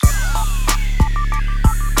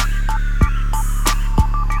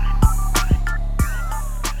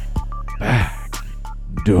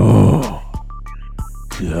Duh.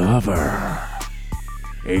 Cover.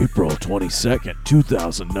 April 22nd,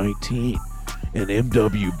 2019. An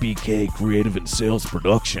MWBK Creative and Sales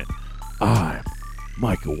production. I'm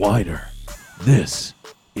Micah Wider. This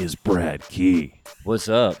is Brad Key. What's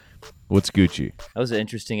up? What's Gucci? That was an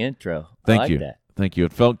interesting intro. Thank I like you. that. Thank you.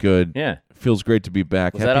 It felt good. Yeah. Feels great to be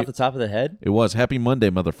back. Was that off the top of the head? It was. Happy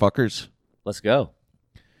Monday, motherfuckers. Let's go.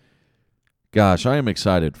 Gosh, I am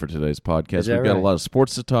excited for today's podcast. We've got a lot of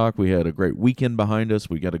sports to talk. We had a great weekend behind us.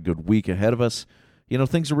 We got a good week ahead of us. You know,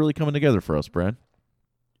 things are really coming together for us, Brad.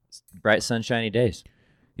 Bright, sunshiny days.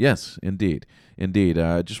 Yes, indeed. Indeed.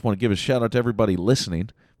 I just want to give a shout out to everybody listening.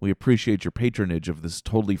 We appreciate your patronage of this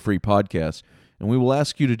totally free podcast, and we will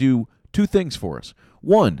ask you to do two things for us.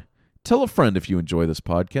 One, tell a friend if you enjoy this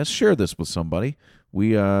podcast. Share this with somebody.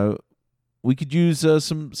 We could use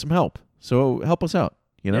some help, so help us out,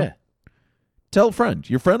 you know? Yeah. Tell a friend.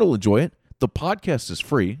 Your friend will enjoy it. The podcast is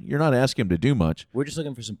free. You're not asking him to do much. We're just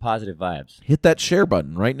looking for some positive vibes. Hit that share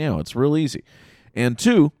button right now. It's real easy. And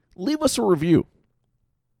two, leave us a review.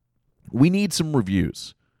 We need some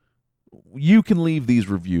reviews. You can leave these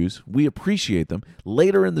reviews. We appreciate them.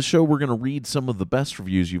 Later in the show, we're going to read some of the best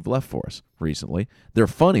reviews you've left for us recently. They're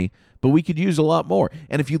funny, but we could use a lot more.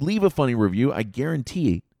 And if you leave a funny review, I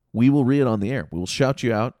guarantee we will read it on the air. We will shout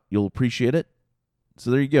you out. You'll appreciate it. So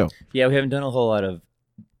there you go. Yeah, we haven't done a whole lot of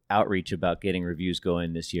outreach about getting reviews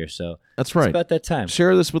going this year, so that's right. It's about that time.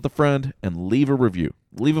 Share this with a friend and leave a review.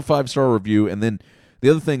 Leave a 5-star review, and then the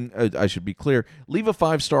other thing, I should be clear, leave a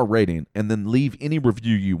 5-star rating and then leave any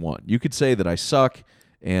review you want. You could say that I suck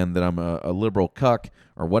and that I'm a liberal cuck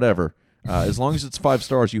or whatever. As long as it's 5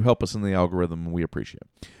 stars, you help us in the algorithm, and we appreciate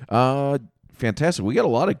it. Fantastic. We got a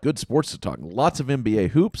lot of good sports to talk. Lots of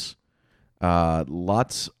NBA hoops.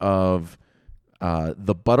 Lots of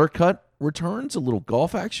the Buttercut returns, a little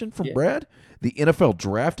golf action from Brad. The NFL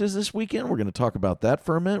draft is this weekend. We're going to talk about that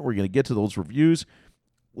for a minute. We're going to get to those reviews.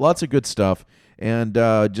 Lots of good stuff. And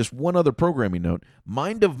just one other programming note.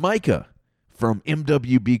 Mind of Micah from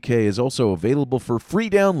MWBK is also available for free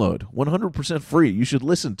download. 100% free. You should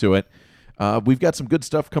listen to it. We've got some good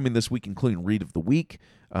stuff coming this week, including Read of the Week,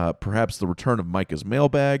 perhaps the return of Micah's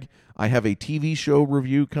mailbag. I have a TV show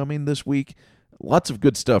review coming this week. Lots of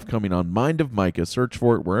good stuff coming on Mind of Micah. Search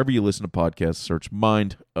for it wherever you listen to podcasts. Search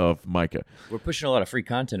Mind of Micah. We're pushing a lot of free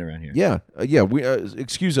content around here. Yeah. We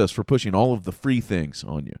excuse us for pushing all of the free things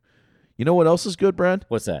on you. You know what else is good, Brad?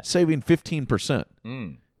 What's that? Saving 15%.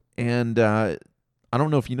 And I don't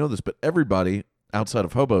know if you know this, but everybody outside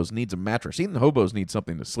of hobos needs a mattress. Even the hobos need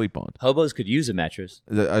something to sleep on. Hobos could use a mattress.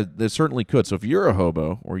 They certainly could. So if you're a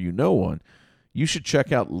hobo or you know one, you should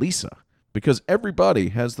check out Leesa, because everybody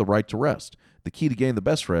has the right to rest. The key to getting the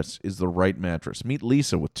best rest is the right mattress. Meet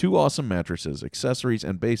Leesa with 2 awesome mattresses, accessories,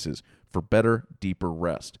 and bases for better, deeper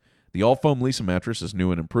rest. The all-foam Leesa mattress is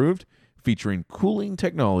new and improved, featuring cooling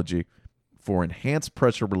technology for enhanced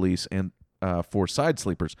pressure release and for side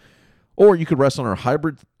sleepers. Or you could rest on our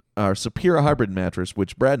Sapira hybrid mattress,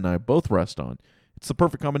 which Brad and I both rest on. It's the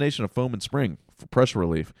perfect combination of foam and spring for pressure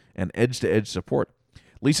relief and edge-to-edge support.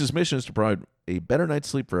 Leesa's mission is to provide a better night's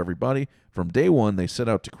sleep for everybody. From day one, they set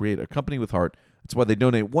out to create a company with heart. That's why they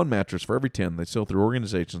donate 1 mattress for every 10 they sell through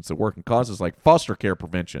organizations that work in causes like foster care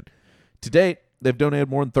prevention. To date, they've donated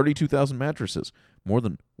more than 32,000 mattresses, more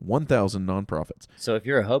than 1,000 nonprofits. So if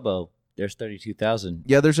you're a hobo, there's 32,000.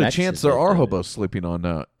 Yeah, there's a chance there are hobos sleeping on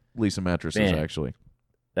Leesa mattresses, actually.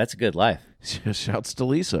 That's a good life. Shouts to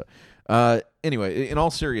Leesa. Anyway, in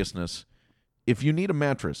all seriousness, if you need a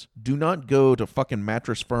mattress, do not go to fucking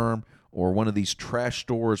Mattress Firm or one of these trash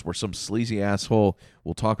stores where some sleazy asshole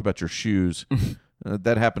will talk about your shoes.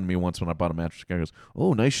 That happened to me once when I bought a mattress. The guy goes,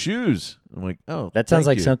 "Oh, nice shoes." I'm like, "Oh, that sounds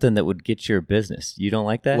like you." Something that would get your business. You don't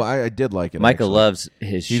like that? Well, I did like it. Michael actually. loves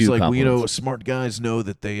his He's shoe like, compliments. well, you know, smart guys know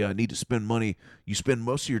that they need to spend money. You spend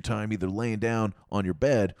most of your time either laying down on your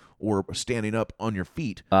bed or standing up on your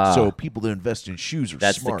feet. So people that invest in shoes are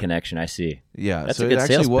that's smart. the connection I see. Yeah, that's so a good it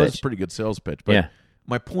actually sales was pitch. a pretty good sales pitch. But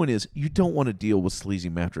my point is, you don't want to deal with sleazy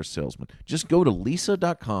mattress salesmen. Just go to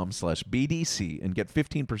Leesa.com/BDC and get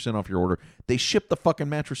 15% off your order. They ship the fucking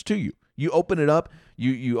mattress to you. You open it up,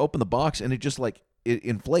 you open the box, and it just like it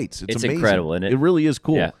inflates. It's amazing. Incredible, isn't it? It really is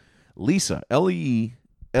cool. Yeah. Leesa,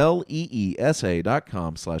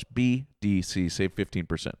 LEESA.com/BDC. Save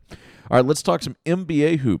 15%. All right, let's talk some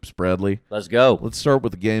NBA hoops, Bradley. Let's go. Let's start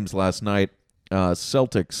with the games last night.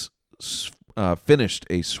 Celtics finished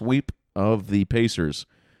a sweep of the Pacers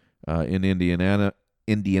in Indianapolis,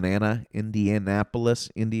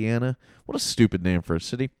 Indiana. What a stupid name for a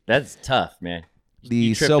city. That's tough, man. The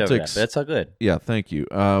you tripped over that, Celtics. but that's all good. Yeah, thank you.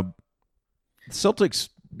 Celtics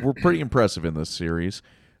were pretty impressive in this series.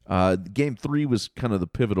 Game 3 was kind of the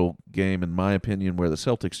pivotal game, in my opinion, where the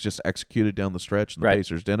Celtics just executed down the stretch and the Right.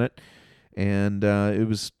 Pacers didn't. And it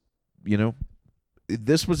was,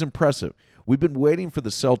 this was impressive. We've been waiting for the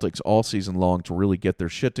Celtics all season long to really get their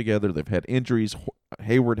shit together. They've had injuries.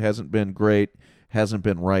 Hayward hasn't been great, hasn't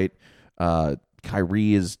been right.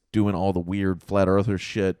 Kyrie is doing all the weird flat earther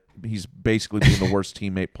shit. He's basically being the worst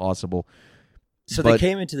teammate possible. So But they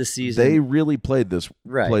came into the season. They really played this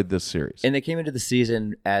series. And they came into the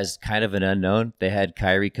season as kind of an unknown. They had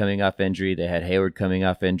Kyrie coming off injury. They had Hayward coming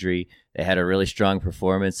off injury. They had a really strong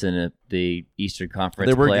performance in the Eastern Conference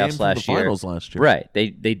They were playoffs games from last the year. finals last year. Right. They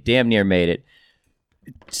damn near made it.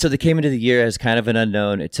 So they came into the year as kind of an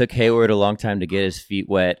unknown. It took Hayward a long time to get his feet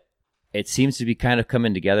wet. It seems to be kind of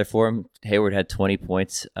coming together for him. Hayward had 20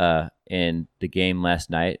 points in the game last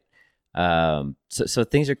night. So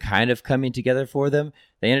things are kind of coming together for them.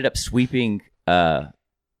 They ended up sweeping the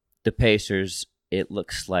Pacers. It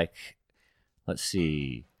looks like, let's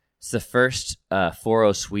see, it's the first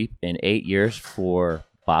 4-0 sweep in 8 years for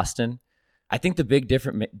Boston. I think the big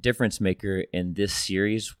difference maker in this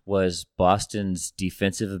series was Boston's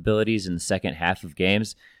defensive abilities in the second half of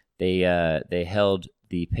games. They held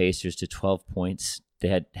the Pacers to 12 points. They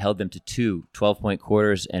had held them to 2 12-point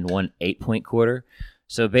quarters and 1 8-point quarter.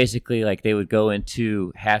 So basically, like, they would go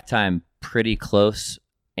into halftime pretty close,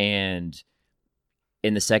 and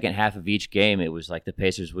in the second half of each game, it was like the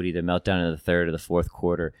Pacers would either melt down in the third or the fourth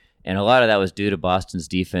quarter. And a lot of that was due to Boston's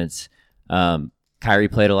defense. Kyrie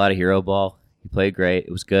played a lot of hero ball. He played great.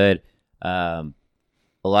 It was good. A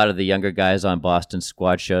lot of the younger guys on Boston's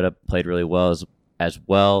squad showed up, played really well as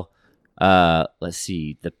well. Let's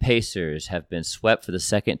see. The Pacers have been swept for the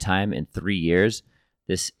second time in 3 years.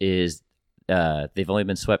 This is they've only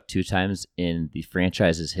been swept 2 times in the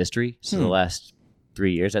franchise's history. So the last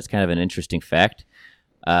 3 years. That's kind of an interesting fact.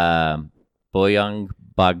 Bojan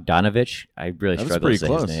Bogdanovic. I really That was struggle pretty to say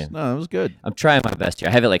close. his name. No, that was good. I'm trying my best here.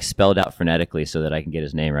 I have it like spelled out phonetically so that I can get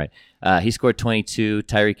his name right. He scored 22.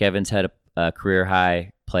 Tyreek Evans had a career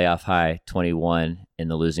high, playoff high, 21 in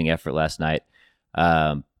the losing effort last night. What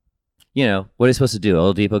are you supposed to do?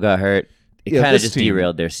 Oladipo got hurt. It kind of this just team-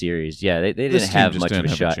 derailed their series. Yeah, they This didn't team have just much of didn't a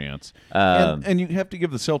have shot. chance. Um, And you have to give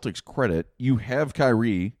the Celtics credit. You have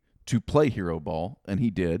Kyrie to play hero ball, and he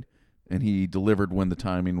did, and he delivered when the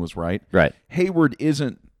timing was right. Right. Hayward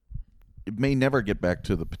may never get back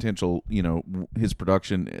to the potential, his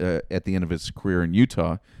production at the end of his career in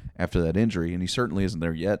Utah after that injury, and he certainly isn't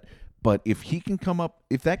there yet. But if he can come up,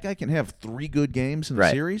 if that guy can have 3 good games in the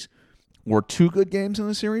Right. series or 2 good games in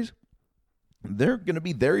the series, they're going to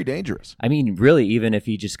be very dangerous. I mean, really, even if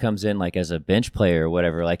he just comes in like as a bench player or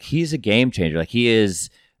whatever, like, he's a game changer. Like, he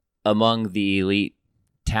is among the elite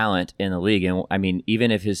talent in the league. And I mean,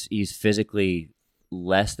 even if he's physically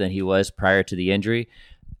less than he was prior to the injury,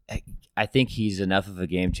 I think he's enough of a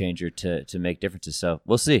game changer to make differences. So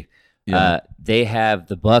we'll see. Yeah. They have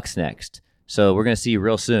the Bucks next, so we're going to see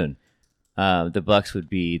real soon. The Bucks would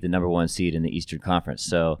be the number 1 seed in the Eastern Conference.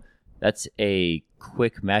 So that's a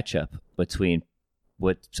quick matchup between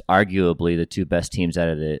what's arguably the 2 best teams out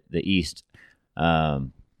of the East.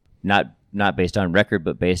 Not based on record,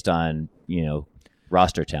 but based on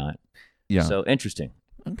roster talent. Yeah. So interesting.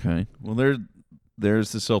 Okay. Well,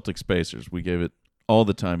 there's the Celtics Pacers. We gave it all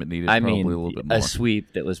the time it needed. I probably mean, a little bit more. a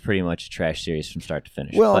sweep that was pretty much a trash series from start to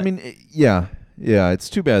finish. Well, But I mean, yeah. It's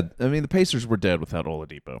too bad. I mean, the Pacers were dead without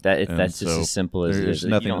Oladipo. And that's just so as simple as it there's is.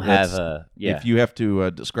 nothing. You don't have that's- yeah. If you have to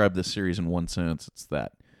describe this series in one sentence, it's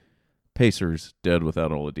that. Pacers dead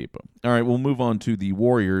without Oladipo. All right, we'll move on to the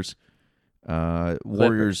Warriors.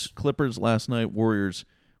 Clippers last night. Warriors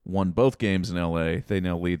won both games in L.A. They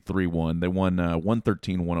now lead 3-1. They won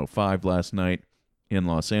 113-105 last night in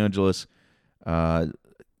Los Angeles. The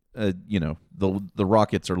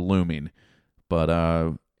Rockets are looming,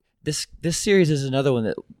 but This series is another one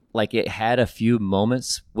that, like, it had a few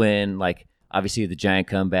moments when, like, obviously the giant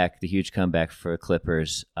comeback, the huge comeback for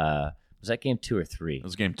Clippers. Was that game 2 or 3? it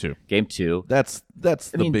was game 2. Game 2. That's the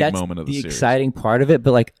big that's moment of the series. exciting part of it.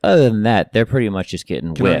 But, like, other than that, they're pretty much just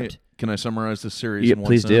getting whipped. Can I summarize the series Yeah, in one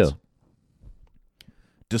please sentence? do.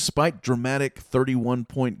 Despite dramatic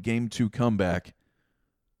 31-point Game 2 comeback,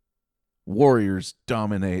 Warriors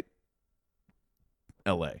dominate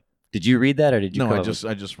L.A. Did you read that, or did you? No, come I up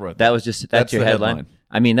with- just read that was just that's your the headline.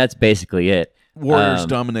 I mean, that's basically it. Warriors Um,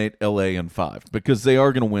 dominate L.A. in 5 because they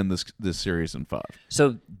are going to win this series in 5.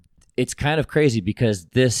 So it's kind of crazy because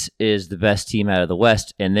this is the best team out of the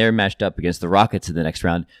West, and they're matched up against the Rockets in the next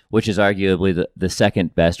round, which is arguably the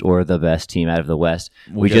second best or the best team out of the West.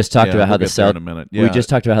 We just talked about how the Celtics. We just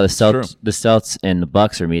talked about how the Celtics and the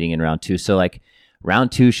Bucks are meeting in round 2. So, like,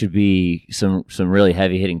 round 2 should be some really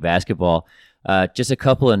heavy hitting basketball. Just a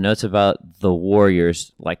couple of notes about the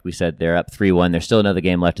Warriors. Like we said, they're up 3-1. There's still another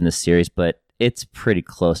game left in this series, but it's pretty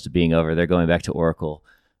close to being over. They're going back to Oracle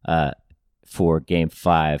for Game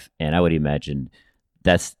 5, and I would imagine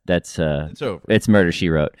it's over. It's murder, she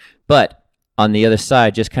wrote. But on the other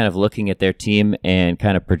side, just kind of looking at their team and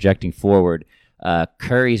kind of projecting forward,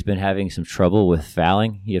 Curry's been having some trouble with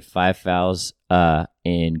fouling. He had 5 fouls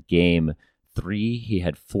in Game 3. He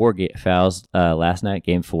had 4 fouls last night,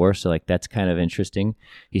 Game 4. So that's kind of interesting.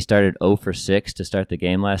 He started 0 for 6 to start the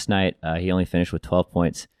game last night. He only finished with 12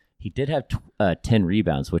 points. He did have 10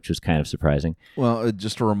 rebounds, which was kind of surprising. Well,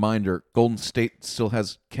 just a reminder, Golden State still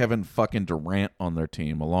has Kevin fucking Durant on their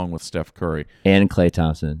team, along with Steph Curry. And Klay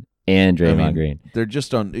Thompson. And Draymond Green. They're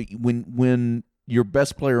just on when your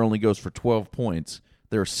best player only goes for 12 points.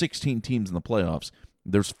 There are 16 teams in the playoffs.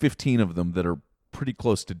 There's 15 of them that are pretty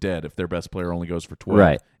close to dead if their best player only goes for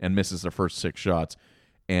 12 and misses their first 6 shots.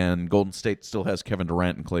 And Golden State still has Kevin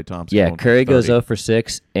Durant and Klay Thompson. Yeah, Curry goes 0 for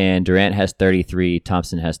 6, and Durant has 33.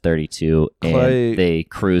 Thompson has 32, and they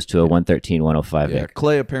cruise to a 113-105 Yeah, victory.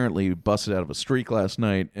 Klay apparently busted out of a streak last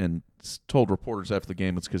night and told reporters after the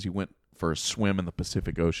game it's because he went for a swim in the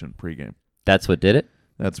Pacific Ocean pregame. That's what did it?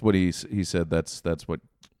 That's what he said. That's what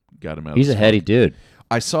got him out. He's a heady dude.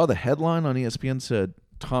 I saw the headline on ESPN said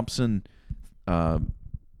Thompson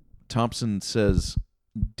says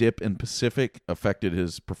dip in Pacific affected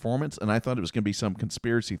his performance, and I thought it was going to be some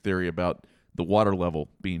conspiracy theory about the water level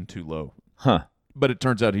being too low. Huh. But it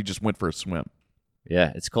turns out he just went for a swim.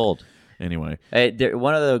 Yeah, it's cold. Anyway.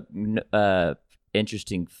 One of the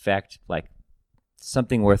interesting fact,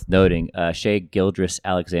 something worth noting, Shai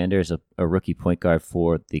Gilgeous-Alexander is a rookie point guard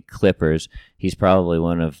for the Clippers. He's probably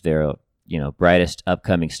one of their brightest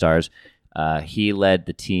upcoming stars. He led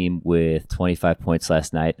the team with 25 points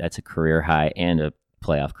last night. That's a career high and a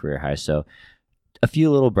playoff career high. So a few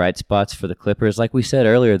little bright spots for the Clippers. Like we said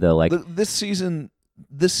earlier, though, this season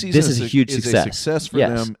this is a huge success. A success for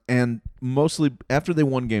them, and mostly after they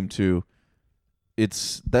won Game 2,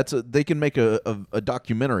 they can make a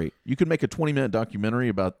documentary. You can make a 20-minute documentary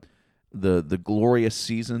about the glorious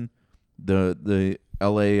season the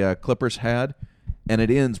LA Clippers had. And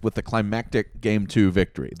it ends with the climactic Game 2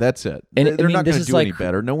 victory. That's it. And they're not going to do any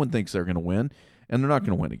better. No one thinks they're going to win, and they're not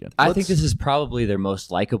going to win again. I think this is probably their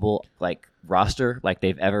most likable roster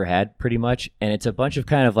they've ever had, pretty much. And it's a bunch of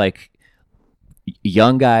kind of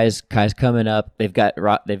young guys coming up. They've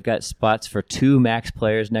got spots for 2 max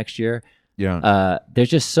players next year. Yeah. There's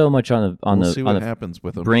just so much on the happens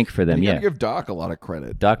with them. Brink for them. You yeah. gotta give Doc a lot of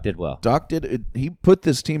credit. Doc did well. He put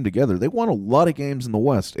this team together. They won a lot of games in the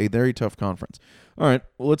West, a very tough conference. All right,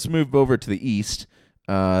 well, let's move over to the East,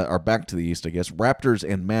 or back to the East, I guess. Raptors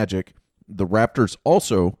and Magic. The Raptors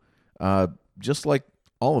also, just like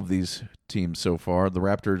all of these teams so far, the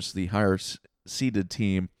Raptors, the higher seeded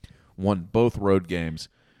team, won both road games.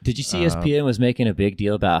 Did you see ESPN was making a big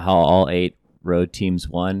deal about how all 8 road teams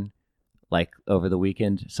won? Over the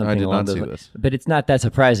weekend, something I did along not see those this. But it's not that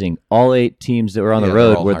surprising. All 8 teams that were on the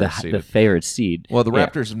road were the favorite seed. Well, the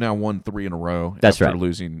Raptors have now won 3 in a row. That's after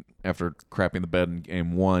right. After crapping the bed in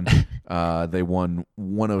Game 1. They won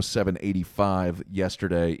 107-85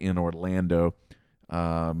 yesterday in Orlando.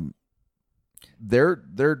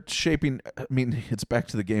 They're shaping. I mean, it's back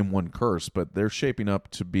to the Game 1 curse, but they're shaping up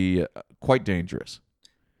to be quite dangerous.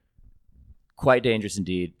 Quite dangerous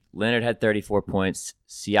indeed. Leonard had 34 points.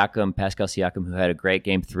 Pascal Siakam, who had a great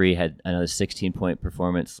Game 3, had another 16-point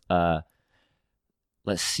performance.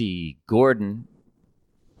 Let's see. Gordon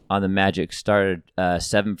on the Magic started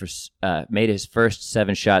made his first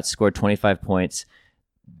 7 shots, scored 25 points.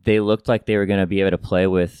 They looked like they were going to be able to play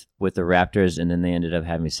with the Raptors, and then they ended up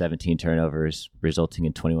having 17 turnovers, resulting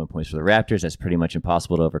in 21 points for the Raptors. That's pretty much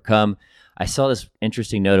impossible to overcome. I saw this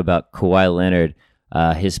interesting note about Kawhi Leonard.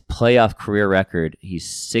 His playoff career record, he's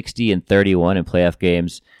 60-31 in playoff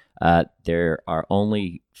games. There are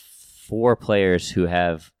only 4 players who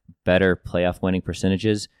have better playoff winning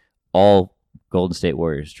percentages, all Golden State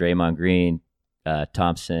Warriors: Draymond Green,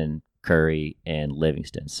 Thompson, Curry, and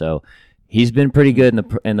Livingston. So he's been pretty good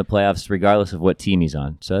in the playoffs, regardless of what team he's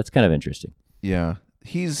on. So that's kind of interesting. Yeah,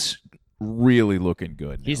 he's really looking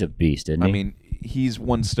good now. He's a beast, isn't he? I mean, he's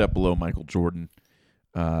one step below Michael Jordan.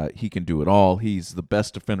 He can do it all. He's the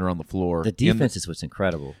best defender on the floor. The defense is what's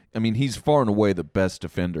incredible. I mean, he's far and away the best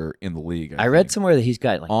defender in the league. I read somewhere that he's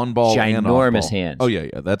got on ball and ginormous off ball. hands. Oh yeah.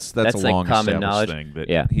 That's a long common established knowledge thing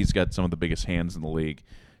that he's got some of the biggest hands in the league.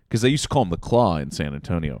 Because they used to call him the Claw in San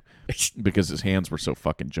Antonio because his hands were so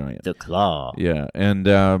fucking giant. The Claw. Yeah,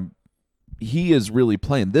 and he is really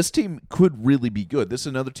playing. This team could really be good. This is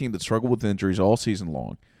another team that struggled with injuries all season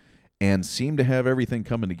long and seem to have everything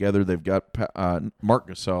coming together. They've got Marc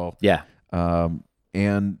Gasol,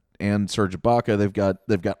 and Serge Ibaka.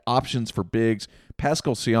 They've got options for bigs.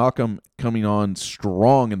 Pascal Siakam coming on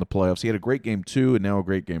strong in the playoffs. He had a great game 2 and now a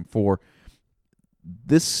great game 4.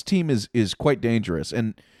 This team is quite dangerous,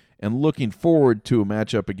 and looking forward to a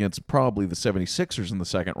matchup against probably the 76ers in the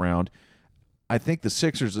second round. I think the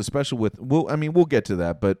Sixers, especially we'll get to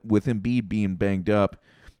that, but with Embiid being banged up,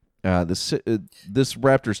 this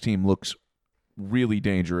Raptors team looks really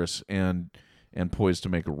dangerous and poised to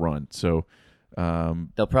make a run. So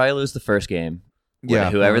they'll probably lose the first game. Yeah,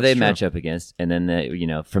 whoever they match up against, and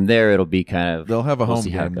then from there it'll be kind of they'll have a home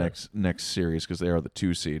game next series because they are the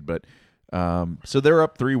 2 seed. But so they're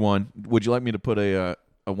up 3-1. Would you like me to put a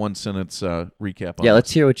 1-sentence recap on? Yeah,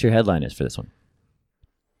 let's hear what your headline is for this one.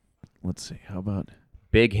 Let's see. How about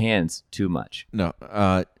big hands too much? No.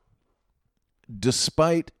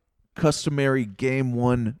 Despite customary game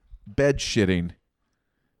 1 bed shitting,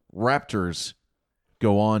 Raptors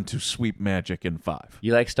go on to sweep Magic in 5.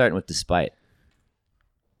 You like starting with despite.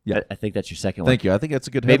 Yeah, I think that's your second one. Thank you. I think that's a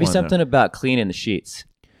good Maybe headline, something about cleaning the sheets.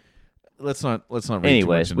 Let's not. Read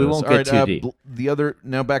Anyways, too much we into won't this. get All too right, deep.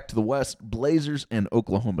 Now back to the West. Blazers and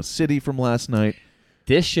Oklahoma City from last night.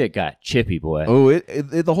 This shit got chippy, boy. Oh,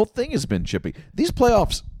 the whole thing has been chippy. These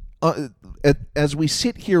playoffs, as we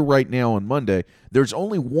sit here right now on Monday, there's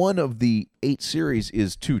only one of the 8 series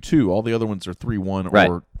is 2-2. All the other ones are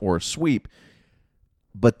 3-1 or a sweep.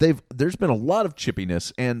 But there's been a lot of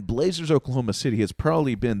chippiness, and Blazers Oklahoma City has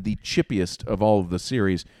probably been the chippiest of all of the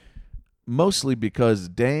series, mostly because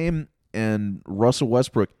Dame and Russell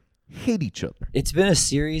Westbrook hate each other. It's been a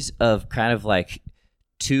series of kind of like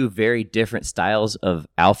 2 very different styles of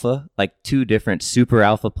alpha, like 2 different super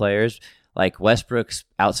alpha players. Like Westbrook's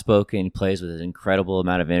outspoken, he plays with an incredible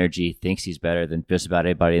amount of energy, thinks he's better than just about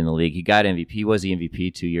anybody in the league. He got MVP, he was the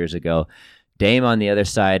MVP 2 years ago. Dame on the other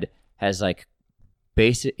side has like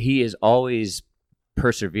he has always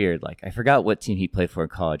persevered. Like I forgot what team he played for in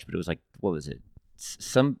college, but it was like, what was it?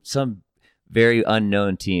 Some very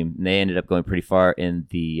unknown team, and they ended up going pretty far in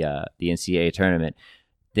the NCAA tournament.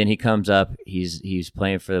 Then he comes up, he's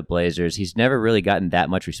playing for the Blazers. He's never really gotten that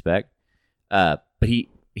much respect, but he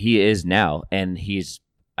is now, and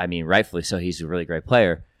rightfully so. He's a really great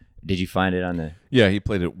player. Did you find it on the? Yeah, he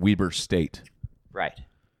played at Weber State. Right,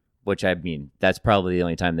 which that's probably the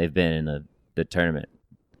only time they've been in the tournament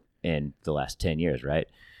in the last 10 years, right?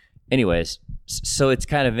 Anyways, so it's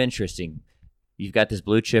kind of interesting. You've got this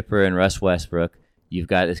blue chipper in Russ Westbrook. You've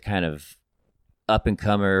got this kind of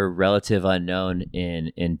up-and-comer, relative unknown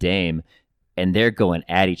in Dame, and they're going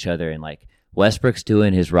at each other, and like Westbrook's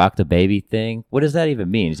doing his rock the baby thing. What does that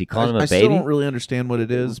even mean? Is he calling him a baby? I still don't really understand what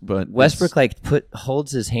it is, but Westbrook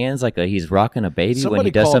holds his hands like he's rocking a baby when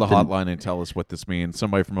he does something. Somebody call the hotline and tell us what this means.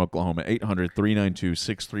 Somebody from Oklahoma,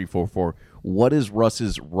 800-392-6344. What is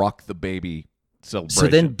Russ's rock the baby celebration? So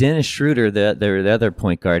then Dennis Schroeder, the other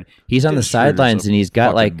point guard, he's on the sidelines and he's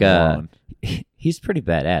got like he's pretty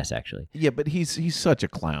badass actually. Yeah, but he's such a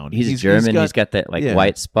clown. He's German. He's got that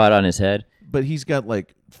white spot on his head. But he's got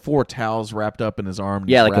like 4 towels wrapped up in his arm.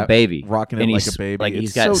 Yeah, like a baby. Rocking it like a baby. Like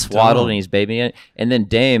he's got swaddled and he's babying it. And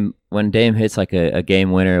then when Dame hits like a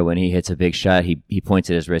game winner, when he hits a big shot, he points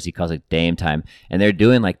at his wrist. He calls it Dame time. And they're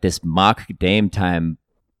doing like this mock Dame time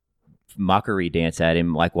mockery dance at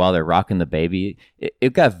him, like while they're rocking the baby.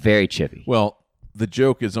 It got very chippy. Well, the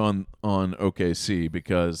joke is on OKC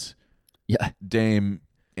because Dame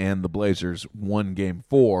and the Blazers won game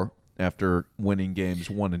 4. After winning games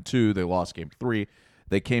 1 and 2, they lost game 3.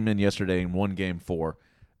 They came in yesterday and won game 4.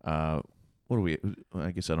 What do we? I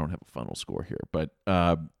guess I don't have a final score here, but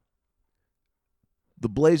the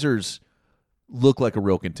Blazers look like a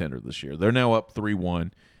real contender this year. They're now up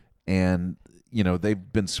 3-1, and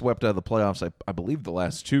they've been swept out of the playoffs. I believe the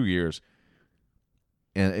last 2 years,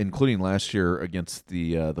 and including last year against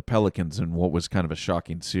the Pelicans in what was kind of a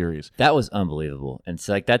shocking series. That was unbelievable, and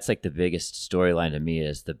so that's like the biggest storyline to me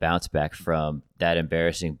is the bounce back from that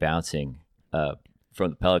embarrassing bouncing from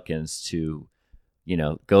the Pelicans to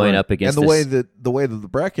going up against. And the way that the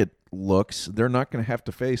bracket looks, they're not going to have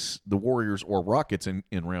to face the Warriors or Rockets in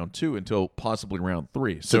round 2 until possibly round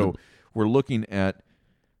 3. So we're looking at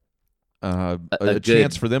a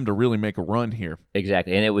chance for them to really make a run here.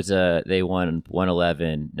 Exactly, and it was they won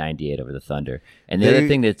 111-98 over the Thunder. And the other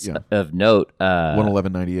thing that's of note,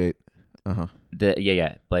 111-98.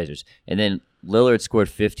 Blazers. And then Lillard scored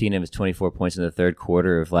 15 of his 24 points in the third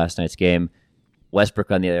quarter of last night's game.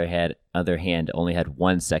 Westbrook, on the other hand, only had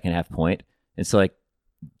 1 second half point. And so, like,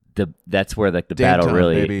 that's where like the Dame battle time,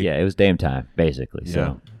 really baby. it was Dame time basically. Yeah.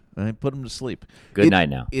 So I put him to sleep. good night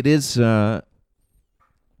now. It is.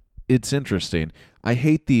 It's interesting. I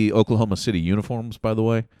hate the Oklahoma City uniforms. By the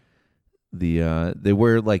way, they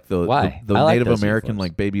wear like the Why? the I like Native those American uniforms.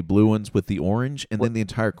 like baby blue ones with the orange, and then the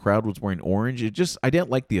entire crowd was wearing orange. I didn't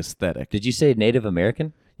like the aesthetic. Did you say Native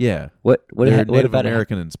American? Yeah, What they're what Native about it?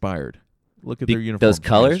 American inspired. Look at their uniforms. Those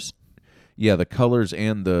colors? Yeah, the colors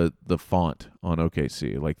and the font on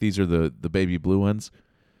OKC. Like these are the baby blue ones.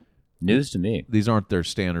 News to me. These aren't their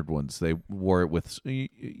standard ones. They wore it with,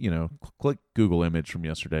 click Google image from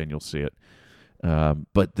yesterday and you'll see it.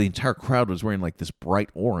 But the entire crowd was wearing like this bright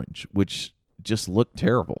orange, which just looked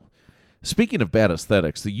terrible. Speaking of bad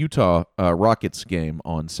aesthetics, the Utah Rockets game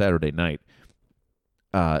on Saturday night,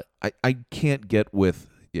 I can't get with,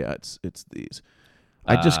 it's these.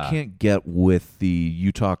 I just can't get with the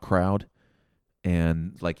Utah crowd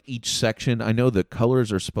and like each section. I know the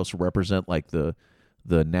colors are supposed to represent like the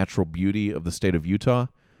natural beauty of the state of Utah,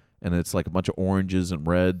 and it's like a bunch of oranges and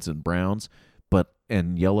reds and browns,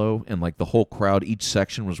 and yellow, and like the whole crowd, each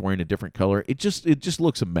section was wearing a different color. It just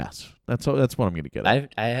looks a mess. That's what I'm going to get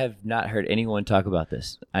at. I have not heard anyone talk about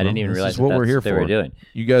this. I didn't even This realize is what that's we're here what they for. were doing.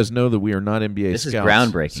 You guys know that we are not NBA This is scouts.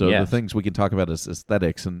 groundbreaking, So yeah. the things we can talk about is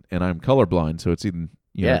aesthetics, and I'm colorblind, so it's even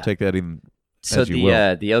Yeah. take that even So as you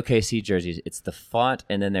will. the OKC jerseys, it's the font,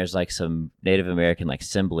 and then there's like some Native American like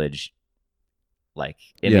assemblage, like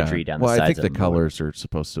imagery down the well, sides. I think of the them. colors are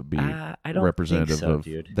supposed to be I don't representative think so, of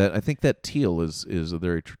dude. that. I think that teal is a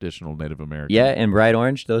very traditional Native American. Yeah, and bright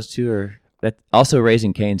orange. Those two are that also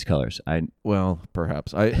Raising Cane's colors. Well,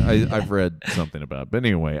 perhaps I've read something about it. But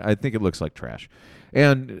anyway, I think it looks like trash,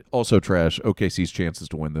 and also trash. OKC's chances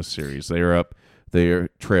to win this series. They are up. They are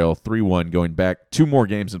trail 3-1 going back 2 more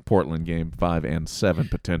games in Portland, game 5 and 7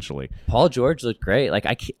 potentially. Paul George looked great. Like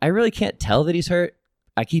I really can't tell that he's hurt.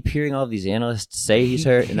 I keep hearing all of these analysts say he's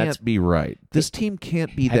hurt, and that's Can't be right. This team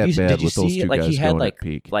can't be Have that you- bad did you with those see two it? Like guys he had going like at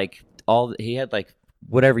peak. he had like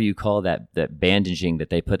whatever you call that bandaging that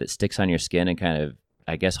they put that sticks on your skin and kind of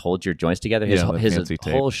I guess holds your joints together. His Yeah, the his fancy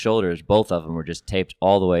tape. whole shoulders, both of them were just taped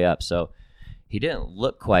all the way up. So he didn't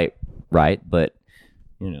look quite right, but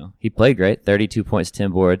he played great. 32 points,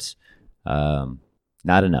 10 boards.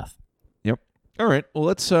 Not enough. Yep. All right. Well,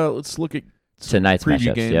 let's look at some Tonight's preview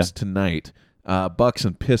matchups, games yeah. tonight. Bucks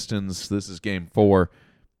and Pistons. This is game 4.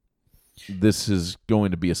 This is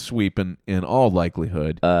going to be a sweep in all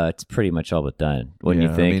likelihood. It's pretty much all but done. Wouldn't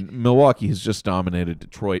you think? I mean, Milwaukee has just dominated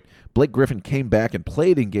Detroit. Blake Griffin came back and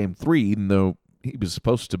played in game 3, even though he was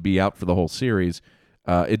supposed to be out for the whole series.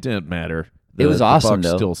 It didn't matter. It was awesome, the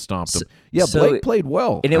Bucks though. still stomped him. So Blake played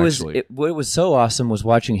well. And actually. what was so awesome was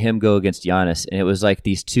watching him go against Giannis, and it was like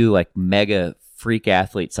these two like mega freak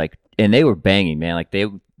athletes, like, and they were banging, man. Like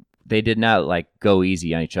they did not like go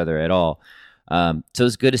easy on each other at all. So it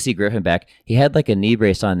was good to see Griffin back. He had like a knee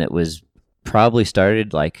brace on that was probably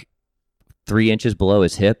started like 3 inches below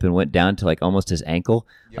his hip and went down to like almost his ankle.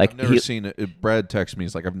 Like I've never seen it. Brad texted me.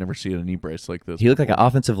 He's like, I've never seen a knee brace like this. he looked like an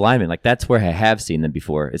offensive lineman. Like that's where I have seen them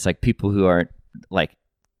before. It's like people who aren't like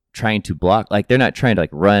trying to block, like they're not trying to like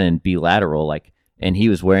run and be lateral. Like, and he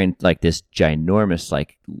was wearing like this ginormous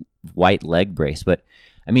like white leg brace. But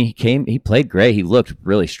I mean, he played great. He looked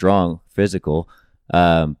really strong, physical.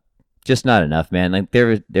 Just not enough, man. Like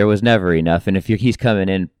there was never enough. And if he's coming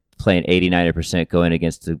in playing 80-90% going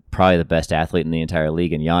against probably the best athlete in the entire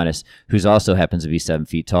league, and Giannis, who's also happens to be 7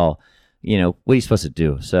 feet tall, what are you supposed to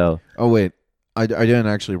do? So, Oh wait, I didn't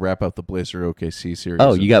actually wrap up the Blazer OKC series.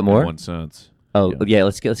 Oh, you got in more? one sense. yeah,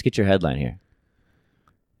 let's get your headline here.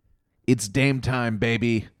 It's Dame time,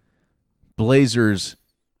 baby. Blazers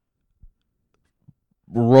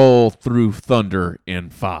roll through Thunder in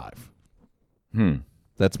 5.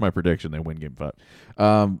 That's my prediction. They win game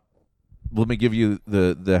 5. Let me give you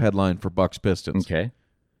the headline for Bucks Pistons. Okay.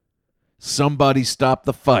 Somebody stop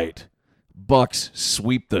the fight. Bucks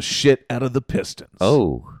sweep the shit out of the Pistons.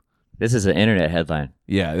 Oh, this is an internet headline.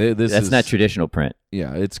 Yeah, That's not traditional print.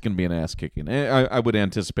 Yeah, it's going to be an ass kicking. I would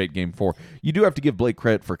anticipate game 4. You do have to give Blake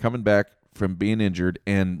credit for coming back from being injured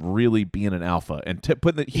and really being an alpha and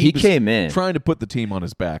putting He was came in. trying to put the team on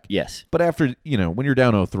his back. Yes. But after, when you're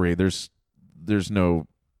down 0-3, there's no.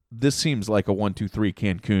 This seems like a 1-2-3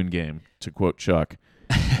 Cancun game, to quote Chuck.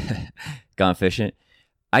 Gone fishing.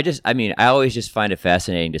 I always just find it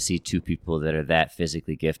fascinating to see two people that are that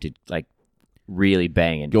physically gifted, like really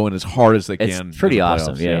banging. Going as hard as they can. It's pretty in the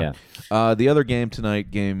awesome. playoffs, Yeah. The other game tonight,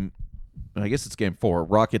 I guess it's game 4.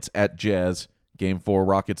 Rockets at Jazz. Game 4.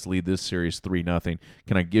 Rockets lead this series 3-0.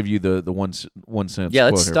 Can I give you the one sentence? Yeah,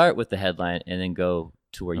 let's quote here? start with the headline and then go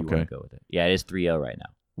to where you want Okay. to go with it. Yeah, it is 3-0 right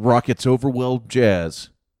now. Rockets overwhelmed Jazz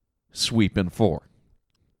sweep in 4.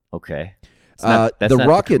 Okay. That's the not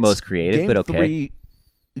Rockets, the most creative, but okay.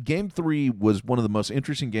 Game 3 was one of the most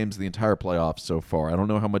interesting games of the entire playoffs so far. I don't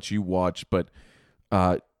know how much you watched, but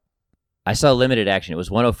I saw limited action. It was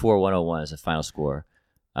 104-101 as the final score.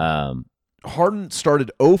 Harden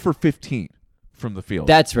started 0 for 15 from the field.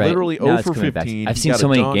 That's right. Literally Now 0 it's for coming back. 15. I've He seen got so a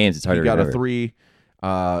many dunk, games, it's hard to He got remember. a 3,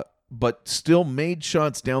 but still made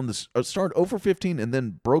shots down the started 0 for 15 and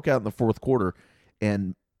then broke out in the fourth quarter.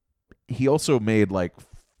 And he also made like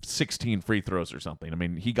 16 free throws or something. I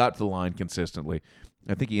mean, he got to the line consistently.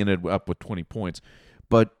 I think he ended up with 20 points.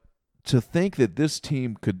 But to think that this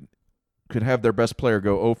team could have their best player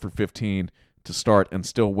go 0 for 15 to start and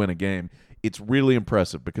still win a game, it's really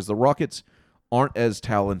impressive because the Rockets aren't as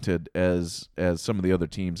talented as some of the other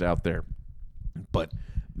teams out there. But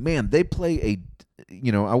man, they play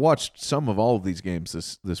I watched some of all of these games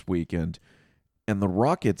this weekend, and the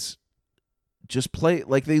Rockets just play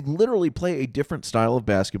like they literally play a different style of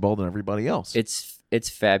basketball than everybody else. It's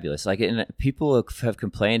fabulous. Like, and people have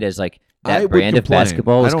complained as like I that would brand of complain.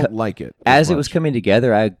 basketball. I don't like it as it much. was coming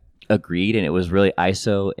together. I agreed, and it was really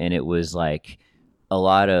ISO, and it was like a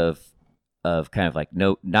lot of kind of like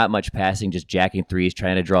not much passing, just jacking threes,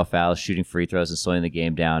 trying to draw fouls, shooting free throws, and slowing the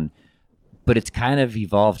game down. But it's kind of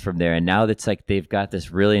evolved from there, and now that's like they've got this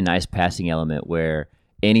really nice passing element where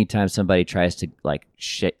anytime somebody tries to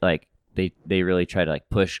they really try to like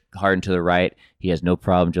push Harden to the right, he has no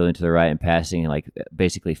problem drilling to the right and passing and like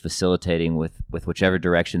basically facilitating with whichever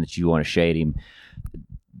direction that you want to shade him.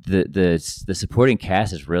 The supporting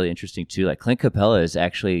cast is really interesting too. Like Clint Capella is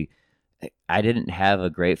actually, I didn't have a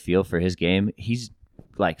great feel for his game. He's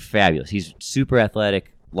like fabulous. He's super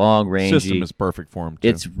athletic, long range. System is perfect for him too.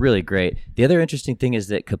 It's really great. The other interesting thing is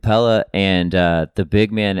that Capella and the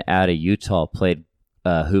big man out of Utah played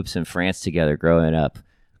hoops in France together growing up.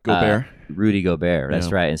 Gobert. Rudy Gobert.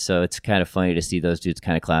 That's right. And so it's kind of funny to see those dudes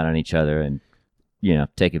kind of clown on each other and,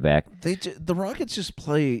 take it back. The Rockets just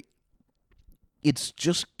play. It's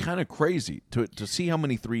just kind of crazy to see how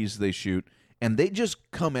many threes they shoot, and they just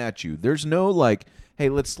come at you. There's no like, hey,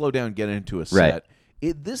 let's slow down, get into a set.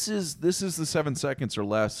 Right. This is the 7 seconds or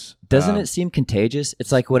less. Doesn't it seem contagious?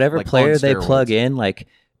 It's like whatever like player on they steroids. plug in, like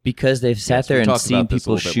because they've sat there and seen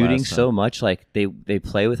people shooting time. so much, like they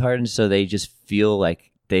play with Harden, so they just feel like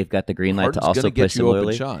they've got the green light Harden's to also gonna play get you open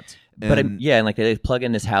similarly. shots. But and like they plug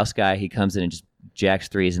in this house guy, he comes in and just jacks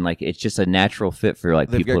threes, and like it's just a natural fit for like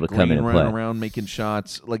people to come in and play. Around making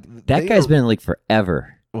shots. Like that guy's been in the league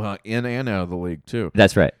forever. Well, in and out of the league too.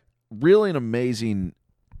 That's right. Really an amazing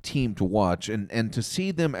team to watch, and to see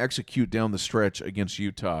them execute down the stretch against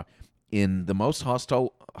Utah in the most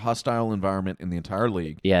hostile environment in the entire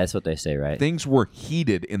league. Yeah, that's what they say, right? Things were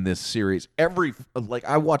heated in this series.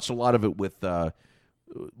 I watched a lot of it with the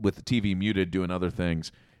TV muted, doing other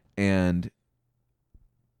things, and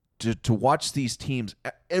to watch these teams,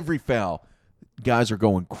 every foul, guys are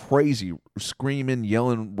going crazy, screaming,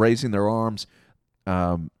 yelling, raising their arms.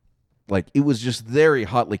 Like it was just very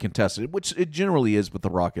hotly contested, which it generally is with the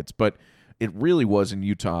Rockets, but it really was in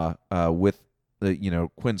Utah. With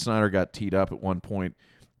Quinn Snyder got teed up at one point.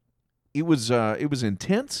 It was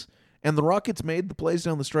intense, and the Rockets made the plays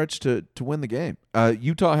down the stretch to win the game.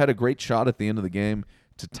 Utah had a great shot at the end of the game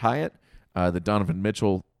to tie it. The Donovan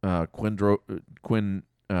Mitchell Quinn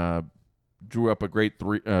drew up a great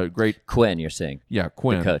great Quinn, you're saying? Yeah,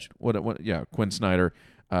 Quinn, the coach. Yeah, Quinn Snyder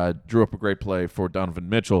drew up a great play for Donovan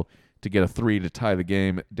Mitchell to get a 3 to tie the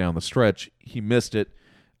game down the stretch. He missed it.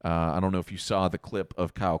 I don't know if you saw the clip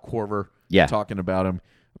of Kyle Korver talking about him.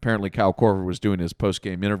 Apparently, Kyle Korver was doing his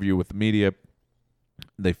post-game interview with the media.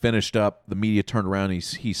 They finished up. The media turned around.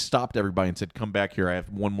 He stopped everybody and said, "Come back here. I have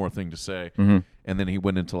one more thing to say." Mm-hmm. And then he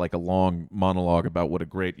went into like a long monologue about what a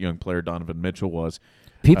great young player Donovan Mitchell was.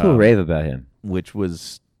 People rave about him, which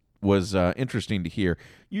was interesting to hear.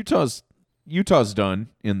 Utah's done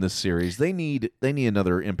in this series. They need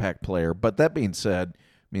another impact player. But that being said, I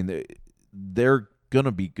mean they're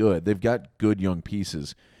gonna be good. They've got good young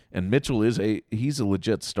pieces, and Mitchell he's a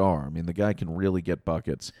legit star. I mean the guy can really get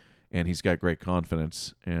buckets, and he's got great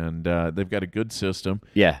confidence, and they've got a good system.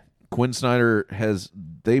 Yeah. Quinn Snyder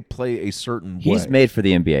they play a certain way. He's made for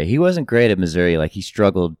the NBA. He wasn't great at Missouri. Like he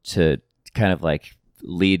struggled to kind of like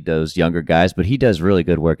lead those younger guys, but he does really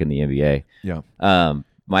good work in the NBA. Yeah.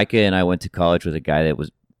 Micah and I went to college with a guy that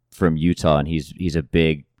was from Utah, and he's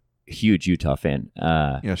a huge Utah fan.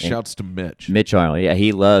 Shouts to Mitch. Mitch Arnold. Yeah,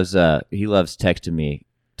 he loves texting me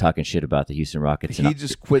talking shit about the Houston Rockets. He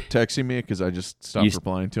just quit texting me because I just stopped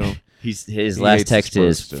replying to him. His last text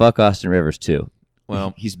is "fuck Austin Rivers" too.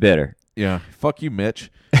 Well, he's bitter. Yeah, fuck you, Mitch.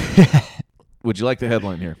 Would you like the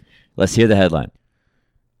headline here? Let's hear the headline.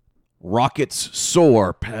 Rockets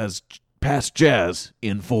soar past Jazz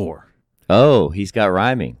in 4. Oh, he's got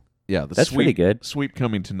rhyming. Yeah, That's pretty good. Sweep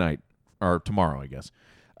coming tonight or tomorrow, I guess.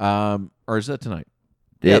 Or is that tonight?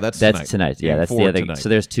 That's tonight. Yeah, Game that's 4 the other. tonight. So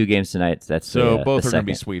there's 2 games tonight. That's So both the are going to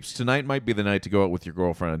be second. sweeps. Tonight might be the night to go out with your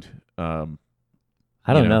girlfriend. I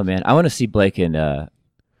don't know, man. I want to see Blake and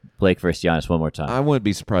Blake versus Giannis one more time. I wouldn't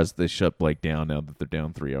be surprised if they shut Blake down now that they're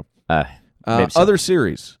down 3-0. Maybe so. Other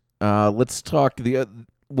series. Let's talk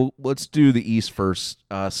let's do the East first.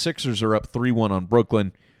 Sixers are up 3-1 on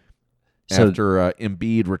Brooklyn after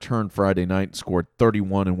Embiid returned Friday night, scored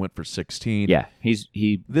 31 and went for 16. Yeah,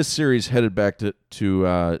 This series headed back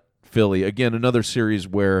to Philly. Again, another series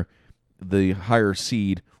where the higher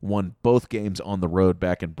seed won both games on the road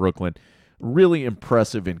back in Brooklyn. Really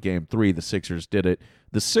impressive in Game 3. The Sixers did it.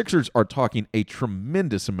 The Sixers are talking a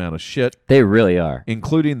tremendous amount of shit, They really are.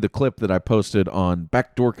 including the clip that I posted on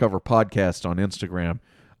Backdoor Cover Podcast on Instagram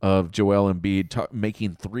of Joel Embiid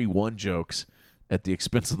making 3-1 jokes at the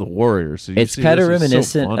expense of the Warriors. So It's kind of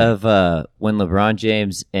reminiscent of when LeBron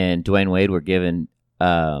James and Dwayne Wade were giving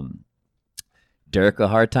Dirk a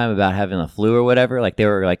hard time about having the flu or whatever. Like they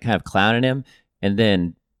were like kind of clowning him, and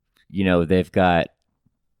then they've got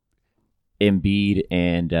Embiid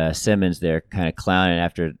and Simmons there kind of clowning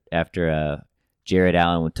after Jared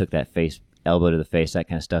Allen took that elbow to the face, that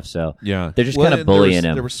kind of stuff. So yeah, they're just kind of bullying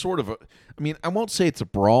him. There was sort of I won't say it's a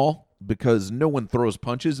brawl because no one throws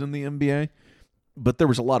punches in the NBA, but there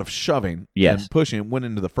was a lot of shoving and pushing. It went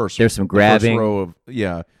into the first. There's some grabbing. The first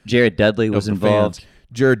row of Jared Dudley was involved. Fans.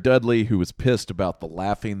 Jared Dudley, who was pissed about the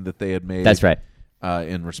laughing that they had made. That's right.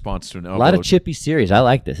 In response to an elbow. A lot of chippy series. I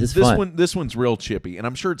like this. It's fun. This one's real chippy, and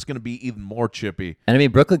I'm sure it's going to be even more chippy. And I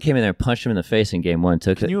mean, Brooklyn came in there and punched him in the face in Game 1.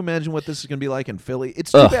 Can you imagine what this is going to be like in Philly?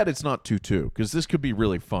 It's too bad it's not 2-2 because this could be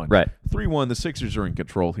really fun. Right. 3-1, the Sixers are in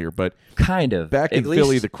control here, but kind of back in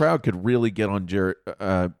Philly, the crowd could really get on Jared,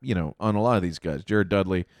 on a lot of these guys. Jared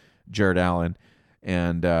Dudley, Jared Allen.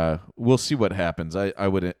 And we'll see what happens. I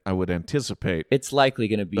would anticipate it's likely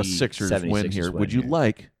going to be a Sixers win here. Would you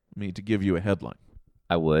like me to give you a headline?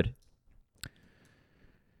 I would.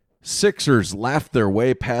 Sixers laughed their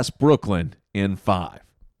way past Brooklyn in 5.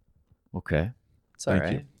 Okay, it's all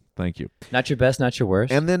right. Thank you. Not your best, not your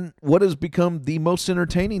worst. And then what has become the most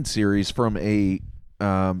entertaining series from a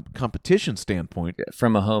competition standpoint?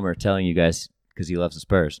 From a homer telling you guys because he loves the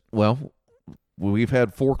Spurs. Well, we've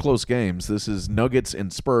had 4 close games. This is Nuggets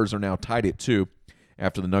and Spurs are now tied at 2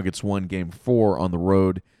 after the Nuggets won Game 4 on the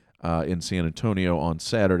road in San Antonio on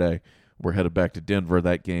Saturday. We're headed back to Denver.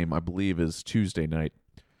 That game, I believe, is Tuesday night.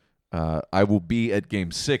 I will be at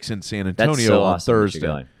Game 6 in San Antonio on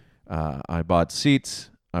Thursday. I bought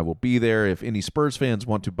seats. I will be there. If any Spurs fans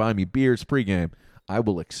want to buy me beers pregame, I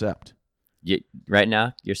will accept. Right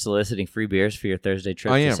now, you're soliciting free beers for your Thursday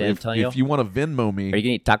trip to San Antonio? If you want to Venmo me... Are you going to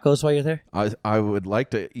eat tacos while you're there? I would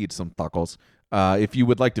like to eat some tacos. If you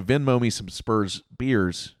would like to Venmo me some Spurs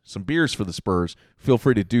beers, some beers for the Spurs, feel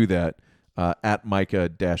free to do that at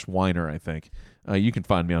Micah-Weiner, I think. You can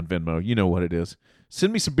find me on Venmo. You know what it is.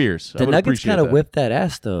 Send me some beers. The Nuggets kind of whipped that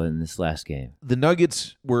ass, though, in this last game. The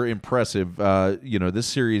Nuggets were impressive. This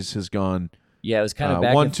series has gone... Yeah, it was kind of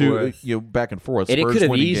back and forth. Back and forth. And Spurs it could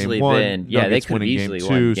have winning easily game 1, been. Yeah, Nuggets they could have winning easily game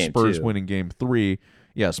won 2, Game Spurs 2. winning game 3.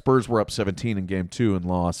 Yeah, Spurs were up 17 in game 2 and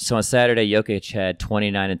lost. So on Saturday, Jokic had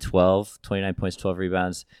 29 and 12, 29 points, 12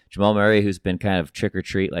 rebounds. Jamal Murray, who's been kind of trick or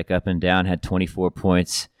treat, like up and down, had 24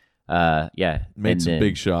 points. Made some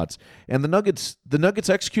big shots. And the Nuggets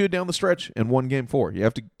executed down the stretch and won game 4. You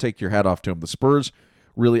have to take your hat off to them. The Spurs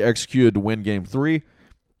really executed to win game 3,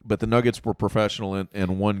 but the Nuggets were professional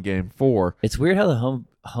and won game 4. It's weird how the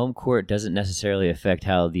home court doesn't necessarily affect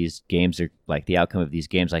how these games are, like the outcome of these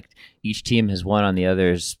games. Like each team has won on the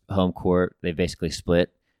other's home court. They basically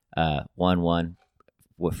split 1-1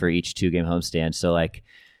 for each 2-game homestand. So like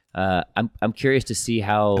I'm curious to see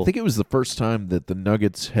how. I think it was the first time that the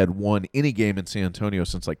Nuggets had won any game in San Antonio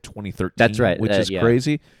since like 2013. That's right, which is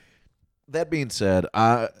crazy. That being said,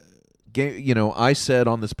 I said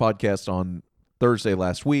on this podcast on Thursday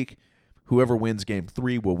last week, whoever wins game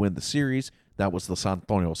 3 will win the series. That was the San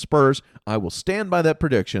Antonio Spurs. I will stand by that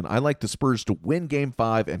prediction. I like the Spurs to win game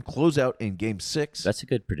 5 and close out in game 6. That's a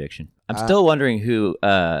good prediction. I'm still wondering who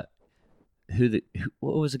what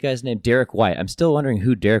was the guy's name? Derek White. I'm still wondering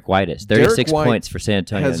who Derek White is. 36 points for San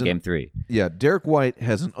Antonio in game 3. Yeah, Derek White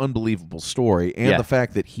has an unbelievable story, and the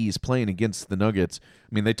fact that he's playing against the Nuggets.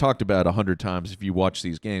 I mean, they talked about 100 times if you watch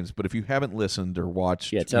these games, but if you haven't listened or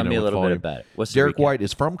watched, tell me a little bit about it. What's Derek White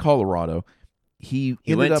is from Colorado. He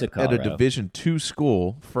ended went up to at a Division II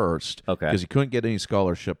school first because he couldn't get any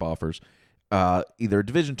scholarship offers. either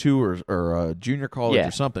Division two or junior college Yeah.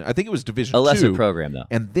 or something. I think it was Division A lesser two. program, though.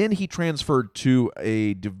 And then he transferred to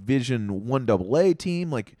a Division 1 AA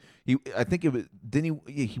team. Like I think it was. Then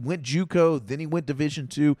he went JUCO. Then he went Division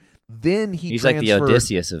 2. Then He's like the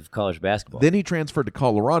Odysseus of college basketball. Then he transferred to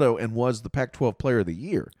Colorado and was the Pac-12 Player of the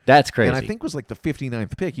Year. That's crazy. And I think was like the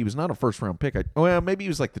 59th pick. He was not a first-round pick. Well, maybe he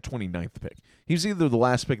was like the 29th pick. He was either the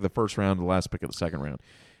last pick of the first round or the last pick of the second round.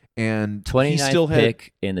 And 29th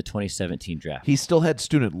pick in the 2017 draft. He still had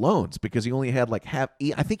student loans because he only had like half.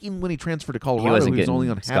 I think even when he transferred to Colorado, he was only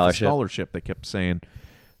on half a scholarship. They kept saying.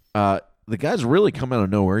 The guy's really come out of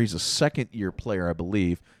nowhere. He's a second-year player, I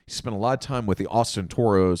believe. He spent a lot of time with the Austin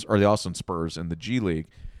Toros or the Austin Spurs in the G League.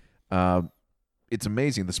 It's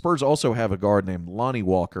amazing. The Spurs also have a guard named Lonnie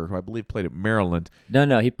Walker, who I believe played at Maryland.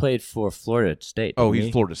 No, he played for Florida State. Oh,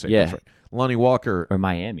 he's Florida State. Yeah. That's right. Lonnie Walker. Or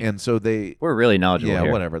Miami. And so we're really knowledgeable yeah,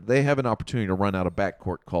 here. whatever. They have an opportunity to run out a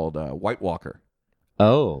backcourt called White Walker.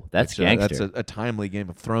 Oh, that's gangster. That's a timely Game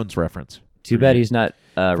of Thrones reference. Too bad he's not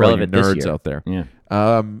relevant nerds this year. Out there. Yeah.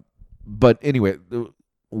 But anyway,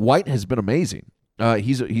 White has been amazing.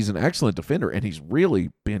 He's an excellent defender, and he's really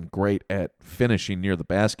been great at finishing near the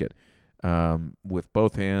basket with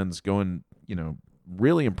both hands, going,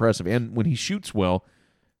 really impressive. And when he shoots well,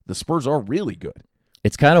 the Spurs are really good.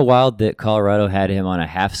 It's kind of wild that Colorado had him on a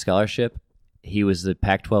half scholarship. He was the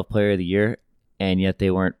Pac-12 Player of the Year, and yet they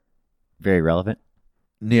weren't very relevant.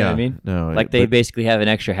 Yeah, you know what I mean? No, like they basically have an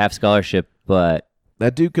extra half scholarship, but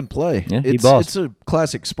that dude can play. Yeah, he balls. It's a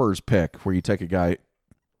classic Spurs pick where you take a guy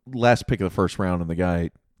last pick of the first round and the guy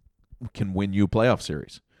can win you a playoff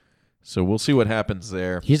series. So we'll see what happens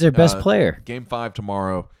there. He's their best player. Game 5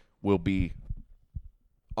 tomorrow will be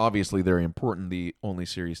obviously very important. The only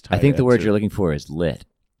series tied. I think the word you're looking for is lit.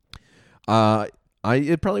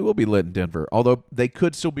 It probably will be lit in Denver, although they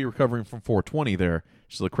could still be recovering from 420 there,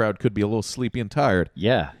 so the crowd could be a little sleepy and tired.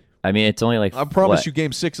 Yeah. I mean, it's only like I promise you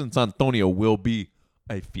Game 6 in San Antonio will be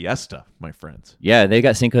a fiesta, my friends. Yeah, they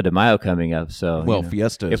got Cinco de Mayo coming up, so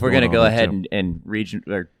fiesta. If we're going to go ahead and region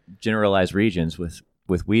or generalize regions with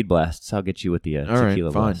weed blasts, I'll get you with the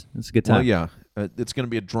tequila blast. It's a good time. Well, yeah, it's going to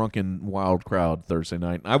be a drunken, wild crowd Thursday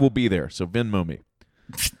night. I will be there, so Venmo me.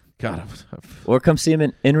 God, or come see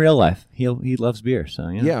him in real life. He loves beer, so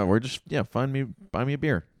yeah. Buy me a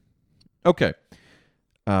beer. Okay.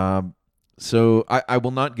 So I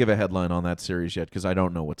will not give a headline on that series yet because I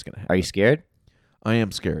don't know what's going to happen. Are you scared? I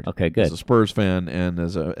am scared. Okay, good. As a Spurs fan and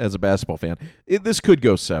as a basketball fan, this could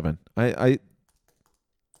go 7.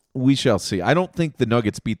 We shall see. I don't think the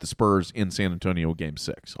Nuggets beat the Spurs in San Antonio Game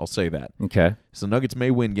 6. I'll say that. Okay. So the Nuggets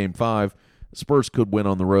may win Game 5. The Spurs could win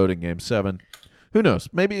on the road in Game 7. Who knows?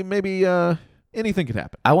 Maybe anything could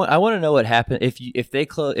happen. I want to know what happened if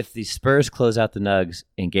the Spurs close out the Nugs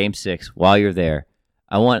in Game 6 while you're there.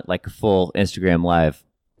 I want like a full Instagram Live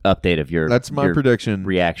update of your prediction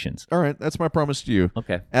reactions. All right, that's my promise to you.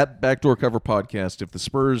 Okay. At Backdoor Cover Podcast, if the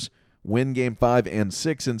Spurs win Game 5 and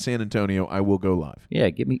 6 in San Antonio, I will go live. Yeah,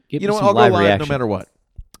 give me some I'll live go live reaction. no matter what.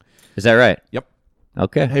 Is that right? Yep.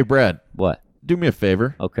 Okay. Hey, Brad. What? Do me a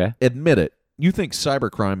favor. Okay. Admit it. You think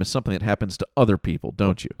cybercrime is something that happens to other people,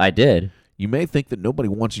 don't you? I did. You may think that nobody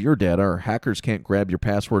wants your data or hackers can't grab your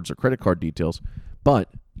passwords or credit card details, but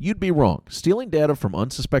you'd be wrong. Stealing data from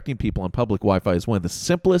unsuspecting people on public Wi-Fi is one of the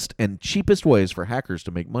simplest and cheapest ways for hackers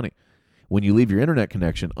to make money. When you leave your internet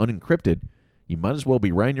connection unencrypted, you might as well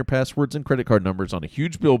be writing your passwords and credit card numbers on a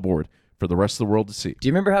huge billboard for the rest of the world to see. Do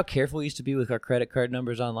you remember how careful we used to be with our credit card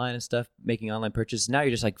numbers online and stuff, making online purchases? Now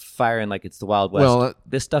you're just like firing like it's the Wild West. Well,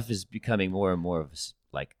 this stuff is becoming more and more of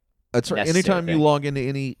like that's right. Anytime you log into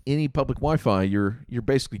any public Wi-Fi, you're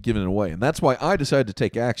basically giving it away, and that's why I decided to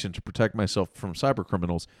take action to protect myself from cyber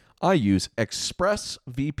criminals. I use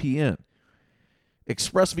ExpressVPN.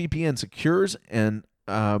 ExpressVPN secures and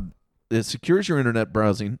it secures your internet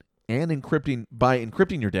browsing and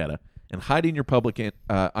encrypting your data and hiding your public IP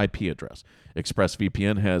address.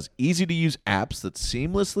 ExpressVPN has easy-to-use apps that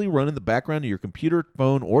seamlessly run in the background of your computer,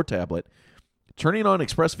 phone, or tablet. Turning on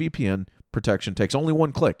ExpressVPN protection takes only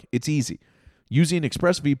one click. It's easy. Using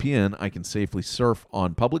ExpressVPN, I can safely surf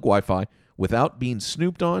on public Wi-Fi without being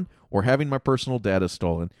snooped on or having my personal data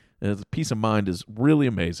stolen. And the peace of mind is really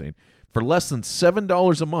amazing. For less than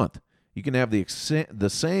 $7 a month, you can have the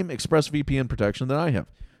same ExpressVPN protection that I have.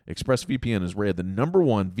 ExpressVPN is rated the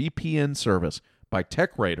 #1 VPN service by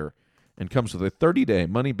TechRater and comes with a 30-day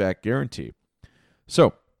money-back guarantee.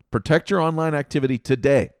 So, protect your online activity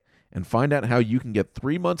today and find out how you can get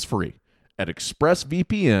 3 months free at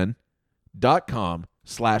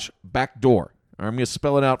expressvpn.com/backdoor. I'm going to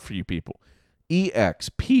spell it out for you people.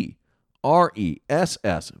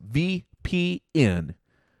 EXPRESSVPN.com/backdoor.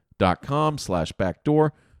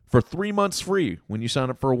 expressvpn.com/backdoor for 3 months free when you sign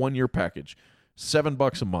up for a 1-year package.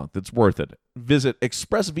 $7 a month. It's worth it. Visit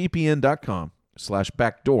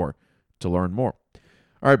expressvpn.com/backdoor to learn more.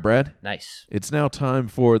 All right, Brad. Nice. It's now time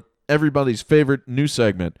for everybody's favorite new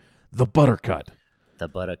segment, the Buttercut. The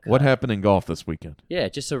Buttercut. What happened in golf this weekend? Yeah,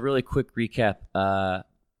 just a really quick recap. Let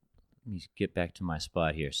me get back to my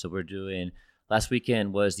spot here. So we're doing, last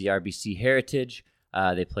weekend was the RBC Heritage.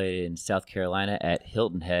 They played in South Carolina at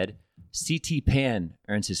Hilton Head. CT Pan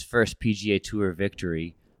earns his first PGA Tour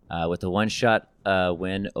victory with a one-shot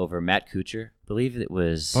win over Matt Kuchar. I believe it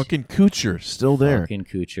was... Fucking Kuchar, still there. Fucking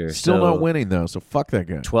Kuchar. Still So, not winning, though, so fuck that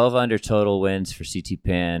guy. 12 under total wins for CT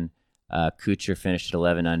Pan. Kuchar finished at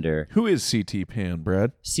 11 under. Who is CT Pan,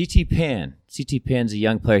 Brad? CT Pan's a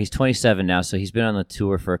young player. He's 27 now, so he's been on the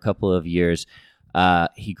tour for a couple of years.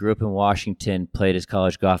 He grew up in Washington, played his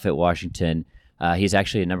college golf at Washington. He's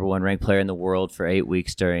actually a number 1 ranked player in the world for 8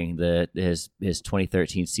 weeks during his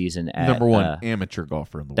 2013 season. At, Number 1 amateur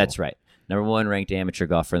golfer in the world. That's right. Number 1 ranked amateur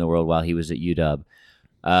golfer in the world while he was at UW.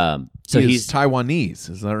 So he's Taiwanese,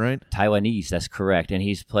 is that right? Taiwanese, that's correct. And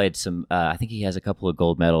he's played some, I think he has a couple of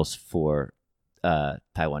gold medals for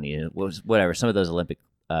Taiwanese, whatever, some of those Olympic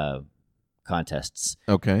contests.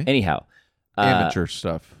 Okay. Anyhow. Amateur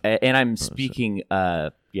stuff. And I'm speaking,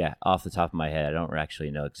 off the top of my head. I don't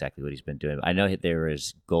actually know exactly what he's been doing. I know there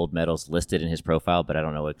is gold medals listed in his profile, but I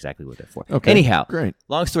don't know exactly what they're for. Okay. Anyhow, great.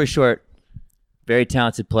 Long story short, very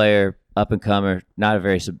talented player, up-and-comer, not a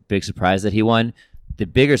very big surprise that he won. The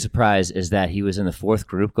bigger surprise is that he was in the 4th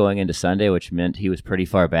group going into Sunday, which meant he was pretty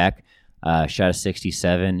far back, shot a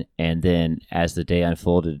 67, and then as the day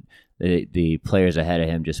unfolded, the players ahead of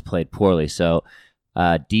him just played poorly. So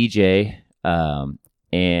DJ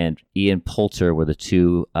and Ian Poulter were the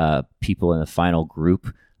 2 people in the final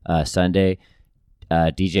group Sunday.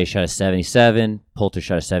 DJ shot a 77, Poulter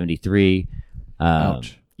shot a 73.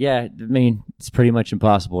 Ouch. Yeah, I mean, it's pretty much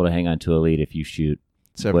impossible to hang on to a lead if you shoot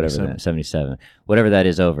 77, whatever that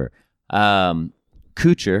is over.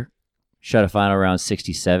 Kuchar shot a final round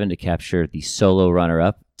 67 to capture the solo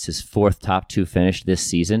runner-up. It's his 4th top 2 finish this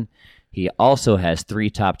season. He also has 3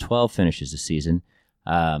 top 12 finishes this season.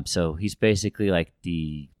 So he's basically like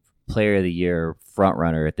the player of the year front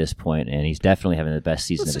runner at this point, and he's definitely having the best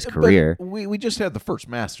season of his career. We just had the first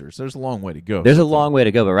Masters. There's a long way to go. There's a long way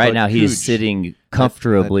to go, but right now he is sitting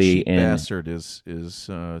comfortably. That cheap bastard is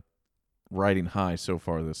riding high so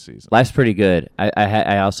far this season. Life's pretty good.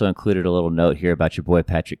 I also included a little note here about your boy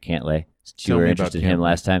Patrick Cantlay. Since you were interested in him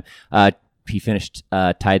last time. He finished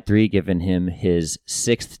tied 3, giving him his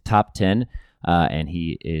 6th top 10, and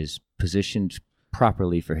he is positioned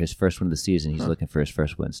properly for his first win of the season. He's looking for his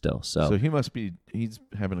first win still. So he's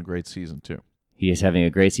having a great season too. He is having a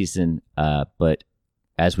great season, but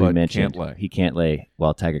as we mentioned, he can't lay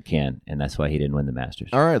while Tiger can, and that's why he didn't win the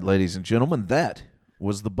Masters. All right, ladies and gentlemen, that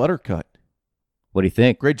was the Buttercut. What do you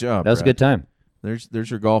think? Great job. That was Brad. a good time.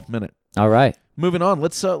 There's your golf minute. All right. Moving on,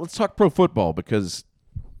 let's talk pro football because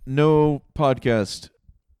no podcast.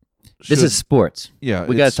 This is sports. Yeah,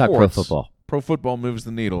 we got to talk pro football. Pro football moves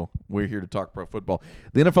the needle. We're here to talk pro football.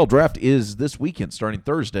 The NFL draft is this weekend, starting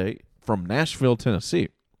Thursday from Nashville, Tennessee.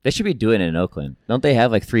 They should be doing it in Oakland. Don't they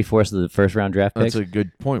have like 3/4 of the first round draft picks? That's a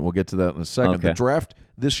good point. We'll get to that in a second. Okay. The draft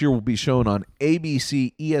this year will be shown on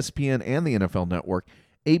ABC, ESPN, and the NFL Network.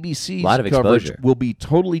 ABC's coverage exposure. will be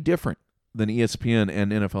totally different than ESPN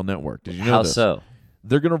and NFL Network. Did you know How this? so?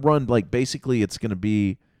 They're going to run, basically it's going to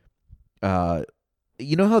be,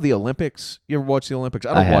 you know how the Olympics, you ever watch the Olympics?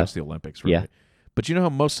 I don't watch the Olympics, really. Yeah. But you know how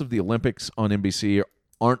most of the Olympics on NBC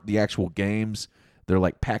aren't the actual games? They're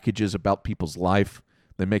like packages about people's life.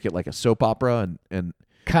 They make it like a soap opera and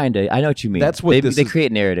Kind of. I know what you mean. That's what they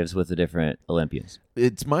create narratives with the different Olympians.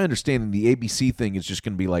 it's my understanding the ABC thing is just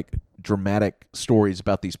going to be like dramatic stories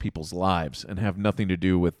about these people's lives and have nothing to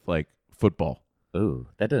do with like football. Ooh,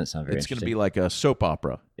 that doesn't sound very It's going to interesting. be like a soap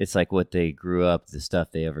opera. It's like what they grew up, the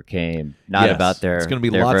stuff they overcame, not Yes, about their It's going to be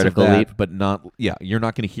their lots of vertical that, leap. but not. Yeah, you're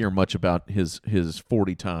not going to hear much about his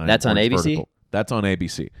 40 time. That's on or his ABC? vertical. That's on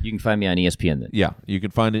ABC. You can find me on ESPN then. Yeah, you can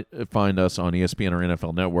find us on ESPN or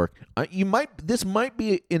NFL Network. This might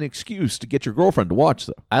be an excuse to get your girlfriend to watch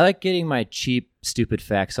though. I like getting my cheap, stupid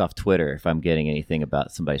facts off Twitter if I'm getting anything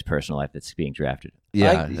about somebody's personal life that's being drafted.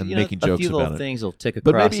 Yeah, I like, and you making know, jokes a few about little it. things will tick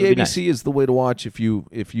But across. maybe It'll be ABC is the way to watch if you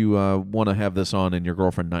want to have this on and your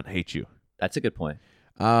girlfriend not hate you. nice. That's a good point.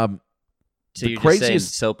 So So you're just saying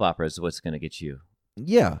soap opera is what's going to get you.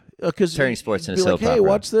 Yeah, because Turning sports into be like, soap hey, opera.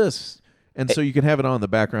 watch this, and so you can have it on in the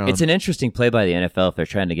background. It's an interesting play by the NFL if they're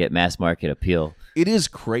trying to get mass market appeal. It is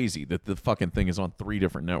crazy that the fucking thing is on 3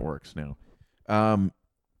 different networks now.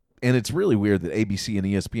 And it's really weird that ABC and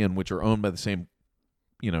ESPN, which are owned by the same,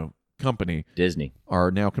 company, Disney. are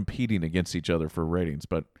now competing against each other for ratings.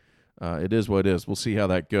 But it is what it is. We'll see how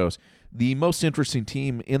that goes. The most interesting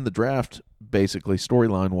team in the draft, basically,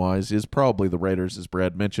 storyline-wise, is probably the Raiders, as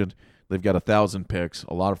Brad mentioned. They've got 1,000 picks,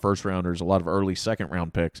 a lot of first-rounders, a lot of early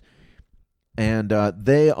second-round picks. And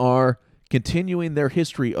they are continuing their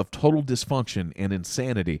history of total dysfunction and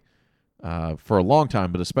insanity for a long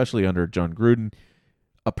time, but especially under John Gruden.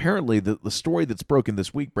 Apparently, the story that's broken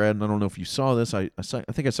this week, Brad, and I don't know if you saw this. I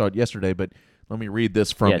think I saw it yesterday, but let me read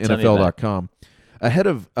this from NFL.com. Ahead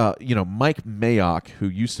of, Mike Mayock, who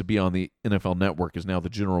used to be on the NFL Network, is now the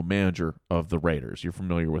general manager of the Raiders. You're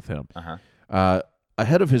familiar with him.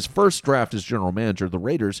 Ahead of his first draft as general manager, the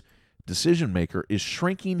Raiders' decision-maker is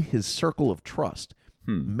shrinking his circle of trust.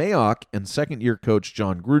 Mayock and second-year coach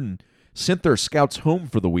John Gruden sent their scouts home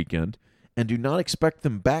for the weekend and do not expect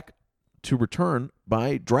them back to return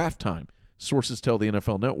by draft time, sources tell the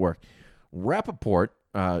NFL Network. Rappaport,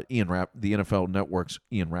 the NFL Network's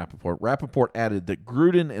Ian Rappaport added that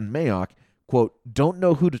Gruden and Mayock, quote, don't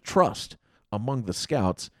know who to trust among the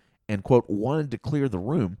scouts and, quote, wanted to clear the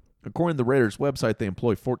room. According to the Raiders website, they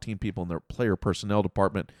employ 14 people in their player personnel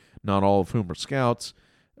department, not all of whom are scouts,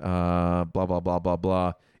 blah, blah, blah, blah,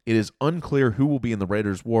 blah. It is unclear who will be in the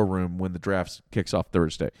Raiders' war room when the draft kicks off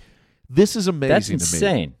Thursday. This is amazing That's to me. That's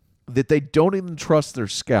insane. That they don't even trust their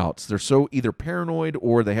scouts. They're so either paranoid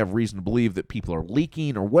or they have reason to believe that people are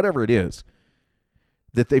leaking or whatever it is,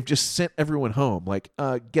 that they've just sent everyone home. Like,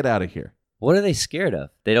 get out of here. What are they scared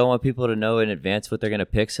of? They don't want people to know in advance what they're going to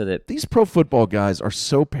pick so that... These pro football guys are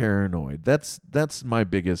so paranoid. That's my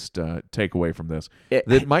biggest takeaway from this.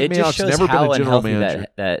 That Mike Mayock's never been a general manager.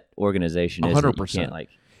 That organization is 100%. That you can't,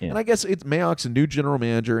 And I guess Mayock's a new general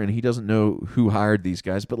manager, and he doesn't know who hired these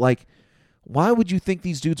guys. But, why would you think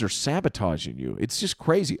these dudes are sabotaging you? It's just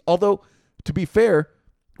crazy. Although, to be fair,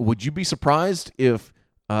 would you be surprised if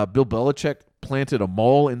Bill Belichick planted a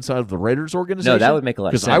mall inside of the Raiders organization? No, that would make a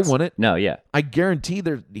lot of sense. Because I want it. No, yeah. I guarantee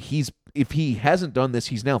if he hasn't done this,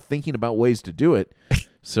 he's now thinking about ways to do it.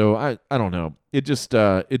 So I don't know. It just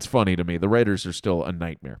it's funny to me. The Raiders are still a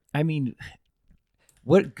nightmare. I mean,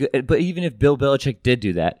 what good, but even if Bill Belichick did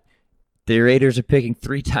do that, the Raiders are picking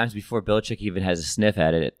 3 times before Belichick even has a sniff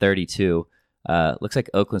at it at 32. Looks like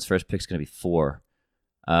Oakland's first pick is going to be 4.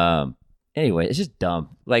 Anyway, it's just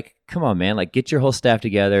dumb. Come on, man. Get your whole staff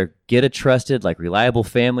together. Get a trusted, reliable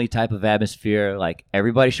family type of atmosphere.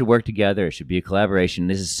 Everybody should work together. It should be a collaboration.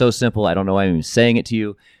 This is so simple. I don't know why I'm even saying it to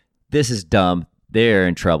you. This is dumb. They're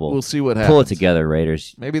in trouble. We'll see what happens. Pull it together,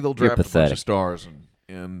 Raiders. Maybe they'll draft a bunch of stars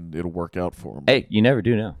and it'll work out for them. Hey, you never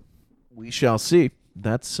do know. We shall see.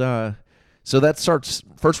 That's so that starts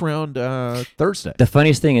first round Thursday. The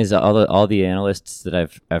funniest thing is all the analysts that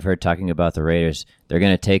I've heard talking about the Raiders, they're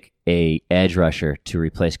going to take a edge rusher to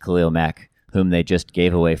replace Khalil Mack, whom they just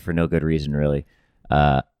gave away for no good reason, really.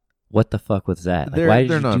 What the fuck was that? Why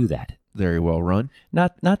did you do that? Very well run.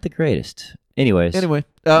 Not the greatest. Anyways.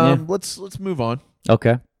 Let's move on.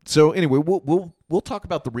 Okay. So anyway, we'll talk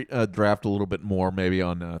about the draft a little bit more maybe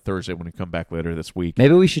on Thursday when we come back later this week.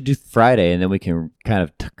 Maybe we should do Friday and then we can kind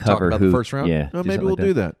of cover talk about the first round. Yeah. No, maybe we'll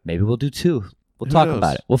do that. Maybe we'll do 2. We'll talk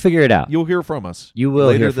about it. We'll figure it out. You'll hear from us. You will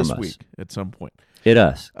later hear from this us week at some point. It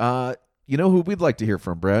us. You know who we'd like to hear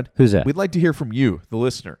from, Brad? Who's that? We'd like to hear from you, the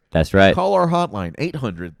listener. That's right. Call our hotline,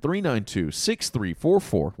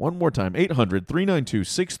 800-392-6344. One more time,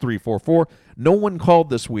 800-392-6344. No one called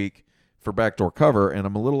this week for Backdoor Cover, and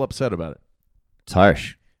I'm a little upset about it. It's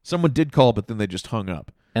harsh. Someone did call, but then they just hung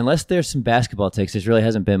up. Unless there's some basketball takes, there really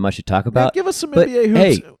hasn't been much to talk about. Yeah, give us some NBA hoops.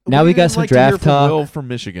 Hey, now we got some draft talk. Will from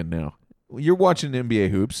Michigan now. You're watching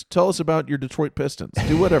NBA hoops. Tell us about your Detroit Pistons.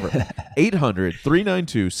 Do whatever.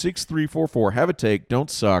 800-392-6344. Have a take. Don't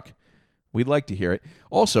suck. We'd like to hear it.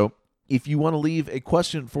 Also, if you want to leave a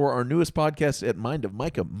question for our newest podcast at Mind of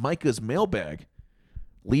Micah, Micah's Mailbag,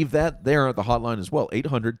 leave that there at the hotline as well.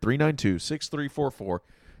 800-392-6344.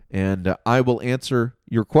 And I will answer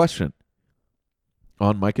your question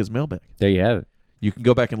on Micah's Mailbag. There you have it. You can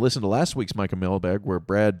go back and listen to last week's Micah Mailbag where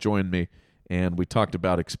Brad joined me and we talked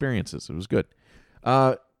about experiences. It was good.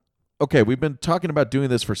 Okay, we've been talking about doing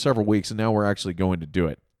this for several weeks, and now we're actually going to do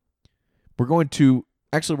it. We're going to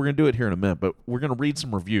do it here in a minute, but we're going to read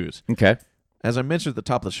some reviews. Okay. As I mentioned at the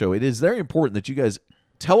top of the show, it is very important that you guys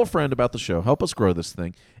tell a friend about the show, help us grow this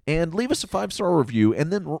thing, and leave us a 5-star review,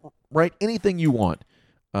 and then write anything you want.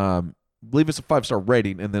 Leave us a 5-star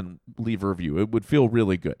rating, and then leave a review. It would feel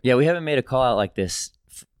really good. Yeah, we haven't made a call out like this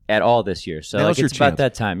at all this year, so it's about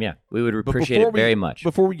that time. Yeah, we would appreciate it very much.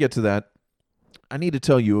 Before we get to that, I need to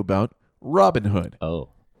tell you about Robinhood. Oh.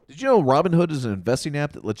 Did you know Robinhood is an investing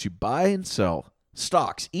app that lets you buy and sell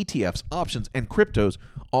stocks, ETFs, options, and cryptos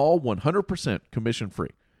all 100% commission-free?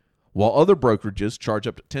 While other brokerages charge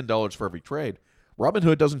up to $10 for every trade,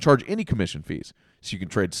 Robinhood doesn't charge any commission fees, so you can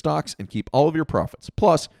trade stocks and keep all of your profits.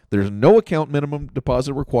 Plus, there's no account minimum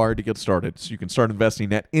deposit required to get started, so you can start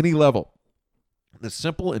investing at any level. The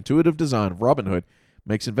simple, intuitive design of Robinhood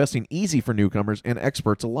makes investing easy for newcomers and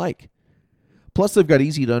experts alike. Plus, they've got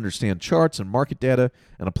easy-to-understand charts and market data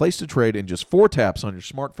and a place to trade in just 4 taps on your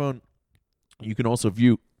smartphone. You can also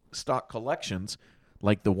view stock collections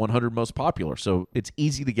like the 100 most popular, so it's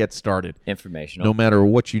easy to get started. Informational. No matter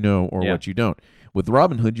what you know or what you don't. With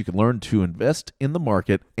Robinhood, you can learn to invest in the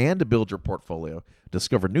market and to build your portfolio,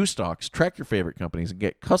 discover new stocks, track your favorite companies, and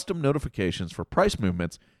get custom notifications for price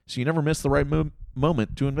movements so you never miss the right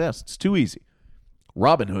moment to invest. It's too easy.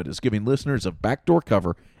 Robinhood is giving listeners of Backdoor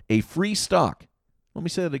Cover a free stock. Let me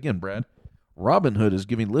say that again, Brad. Robinhood is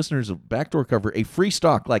giving listeners of Backdoor Cover a free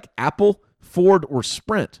stock like Apple, Ford, or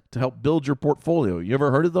Sprint to help build your portfolio. You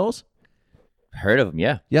ever heard of those? Heard of them,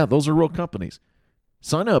 yeah. Yeah, those are real companies.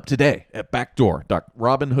 Sign up today at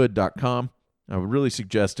backdoor.robinhood.com. I would really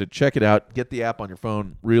suggest it. Check it out. Get the app on your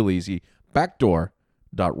phone. Real easy.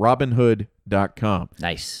 Backdoor.robinhood.com.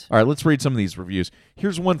 Nice. All right, let's read some of these reviews.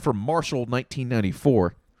 Here's one from Marshall,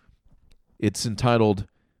 1994. It's entitled,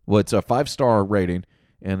 well, it's a 5-star rating,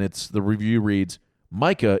 and the review reads,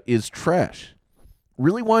 Micah is trash.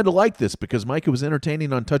 Really wanted to like this because Micah was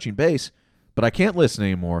entertaining on Touching Base, but I can't listen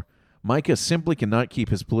anymore. Micah simply cannot keep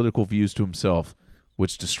his political views to himself,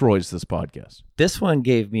 which destroys this podcast. This one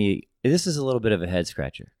gave me, this is a little bit of a head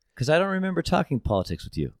scratcher because I don't remember talking politics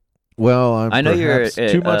with you. Well, I know you're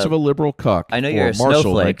too much of a liberal cuck. I know for you're a Marshall,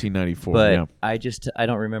 snowflake, 1994. but yeah. I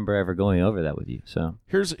don't remember ever going over that with you. So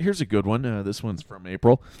Here's a good one. This one's from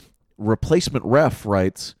April. Replacement Ref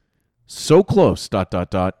writes, so close, ...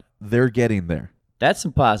 They're getting there. that's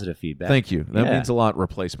some positive feedback. Thank you. That means a lot,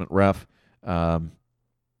 Replacement Ref.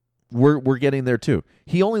 We're getting there too.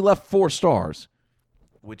 He only left 4 stars,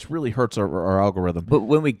 which really hurts our algorithm. But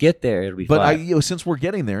when we get there, it'll be But fine. since we're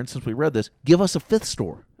getting there and since we read this, give us a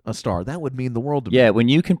 5th star. That would mean the world to me. Yeah, when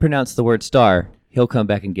you can pronounce the word star, he'll come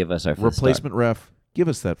back and give us our 5th Replacement Ref, give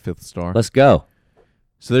us that 5th star. star. Let's go.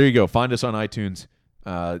 So there you go. Find us on iTunes.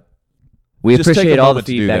 We Just take appreciate a all the moment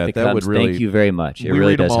to do feedback that would comes. really, Thank you very much. It we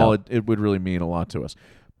really read them does all. help. It would really mean a lot to us.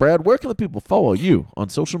 Brad, where can the people follow you on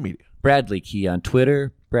social media? Bradley Key on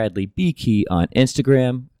Twitter, Bradley B. Key on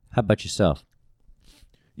Instagram. How about yourself?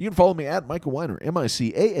 You can follow me at Michael Weiner,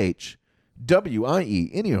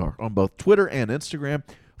 MICAHWIENER, on both Twitter and Instagram.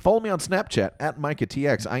 Follow me on Snapchat at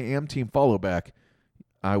MicahTX. I am Team Followback.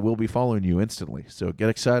 I will be following you instantly, so get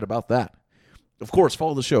excited about that. Of course,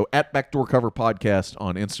 follow the show at Backdoor Cover Podcast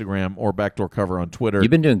on Instagram or Backdoor Cover on Twitter. You've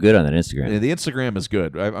been doing good on that Instagram. The Instagram is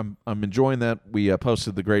good. I'm enjoying that. We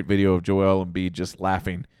posted the great video of Joel Embiid just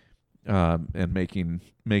laughing and making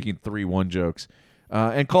 3-1 jokes.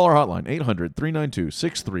 And call our hotline,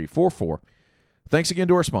 800-392-6344. Thanks again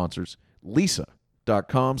to our sponsors,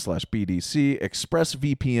 Lisa.com/BDC,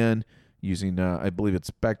 ExpressVPN using, I believe it's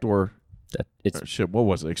Backdoor. What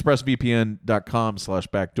was it?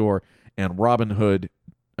 ExpressVPN.com/backdoor and Robinhood,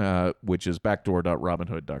 which is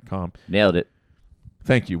backdoor.robinhood.com. Nailed it.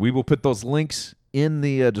 Thank you. We will put those links in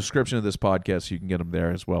the description of this podcast so you can get them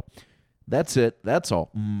there as well. That's it. That's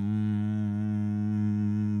all.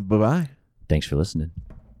 Bye-bye. Thanks for listening.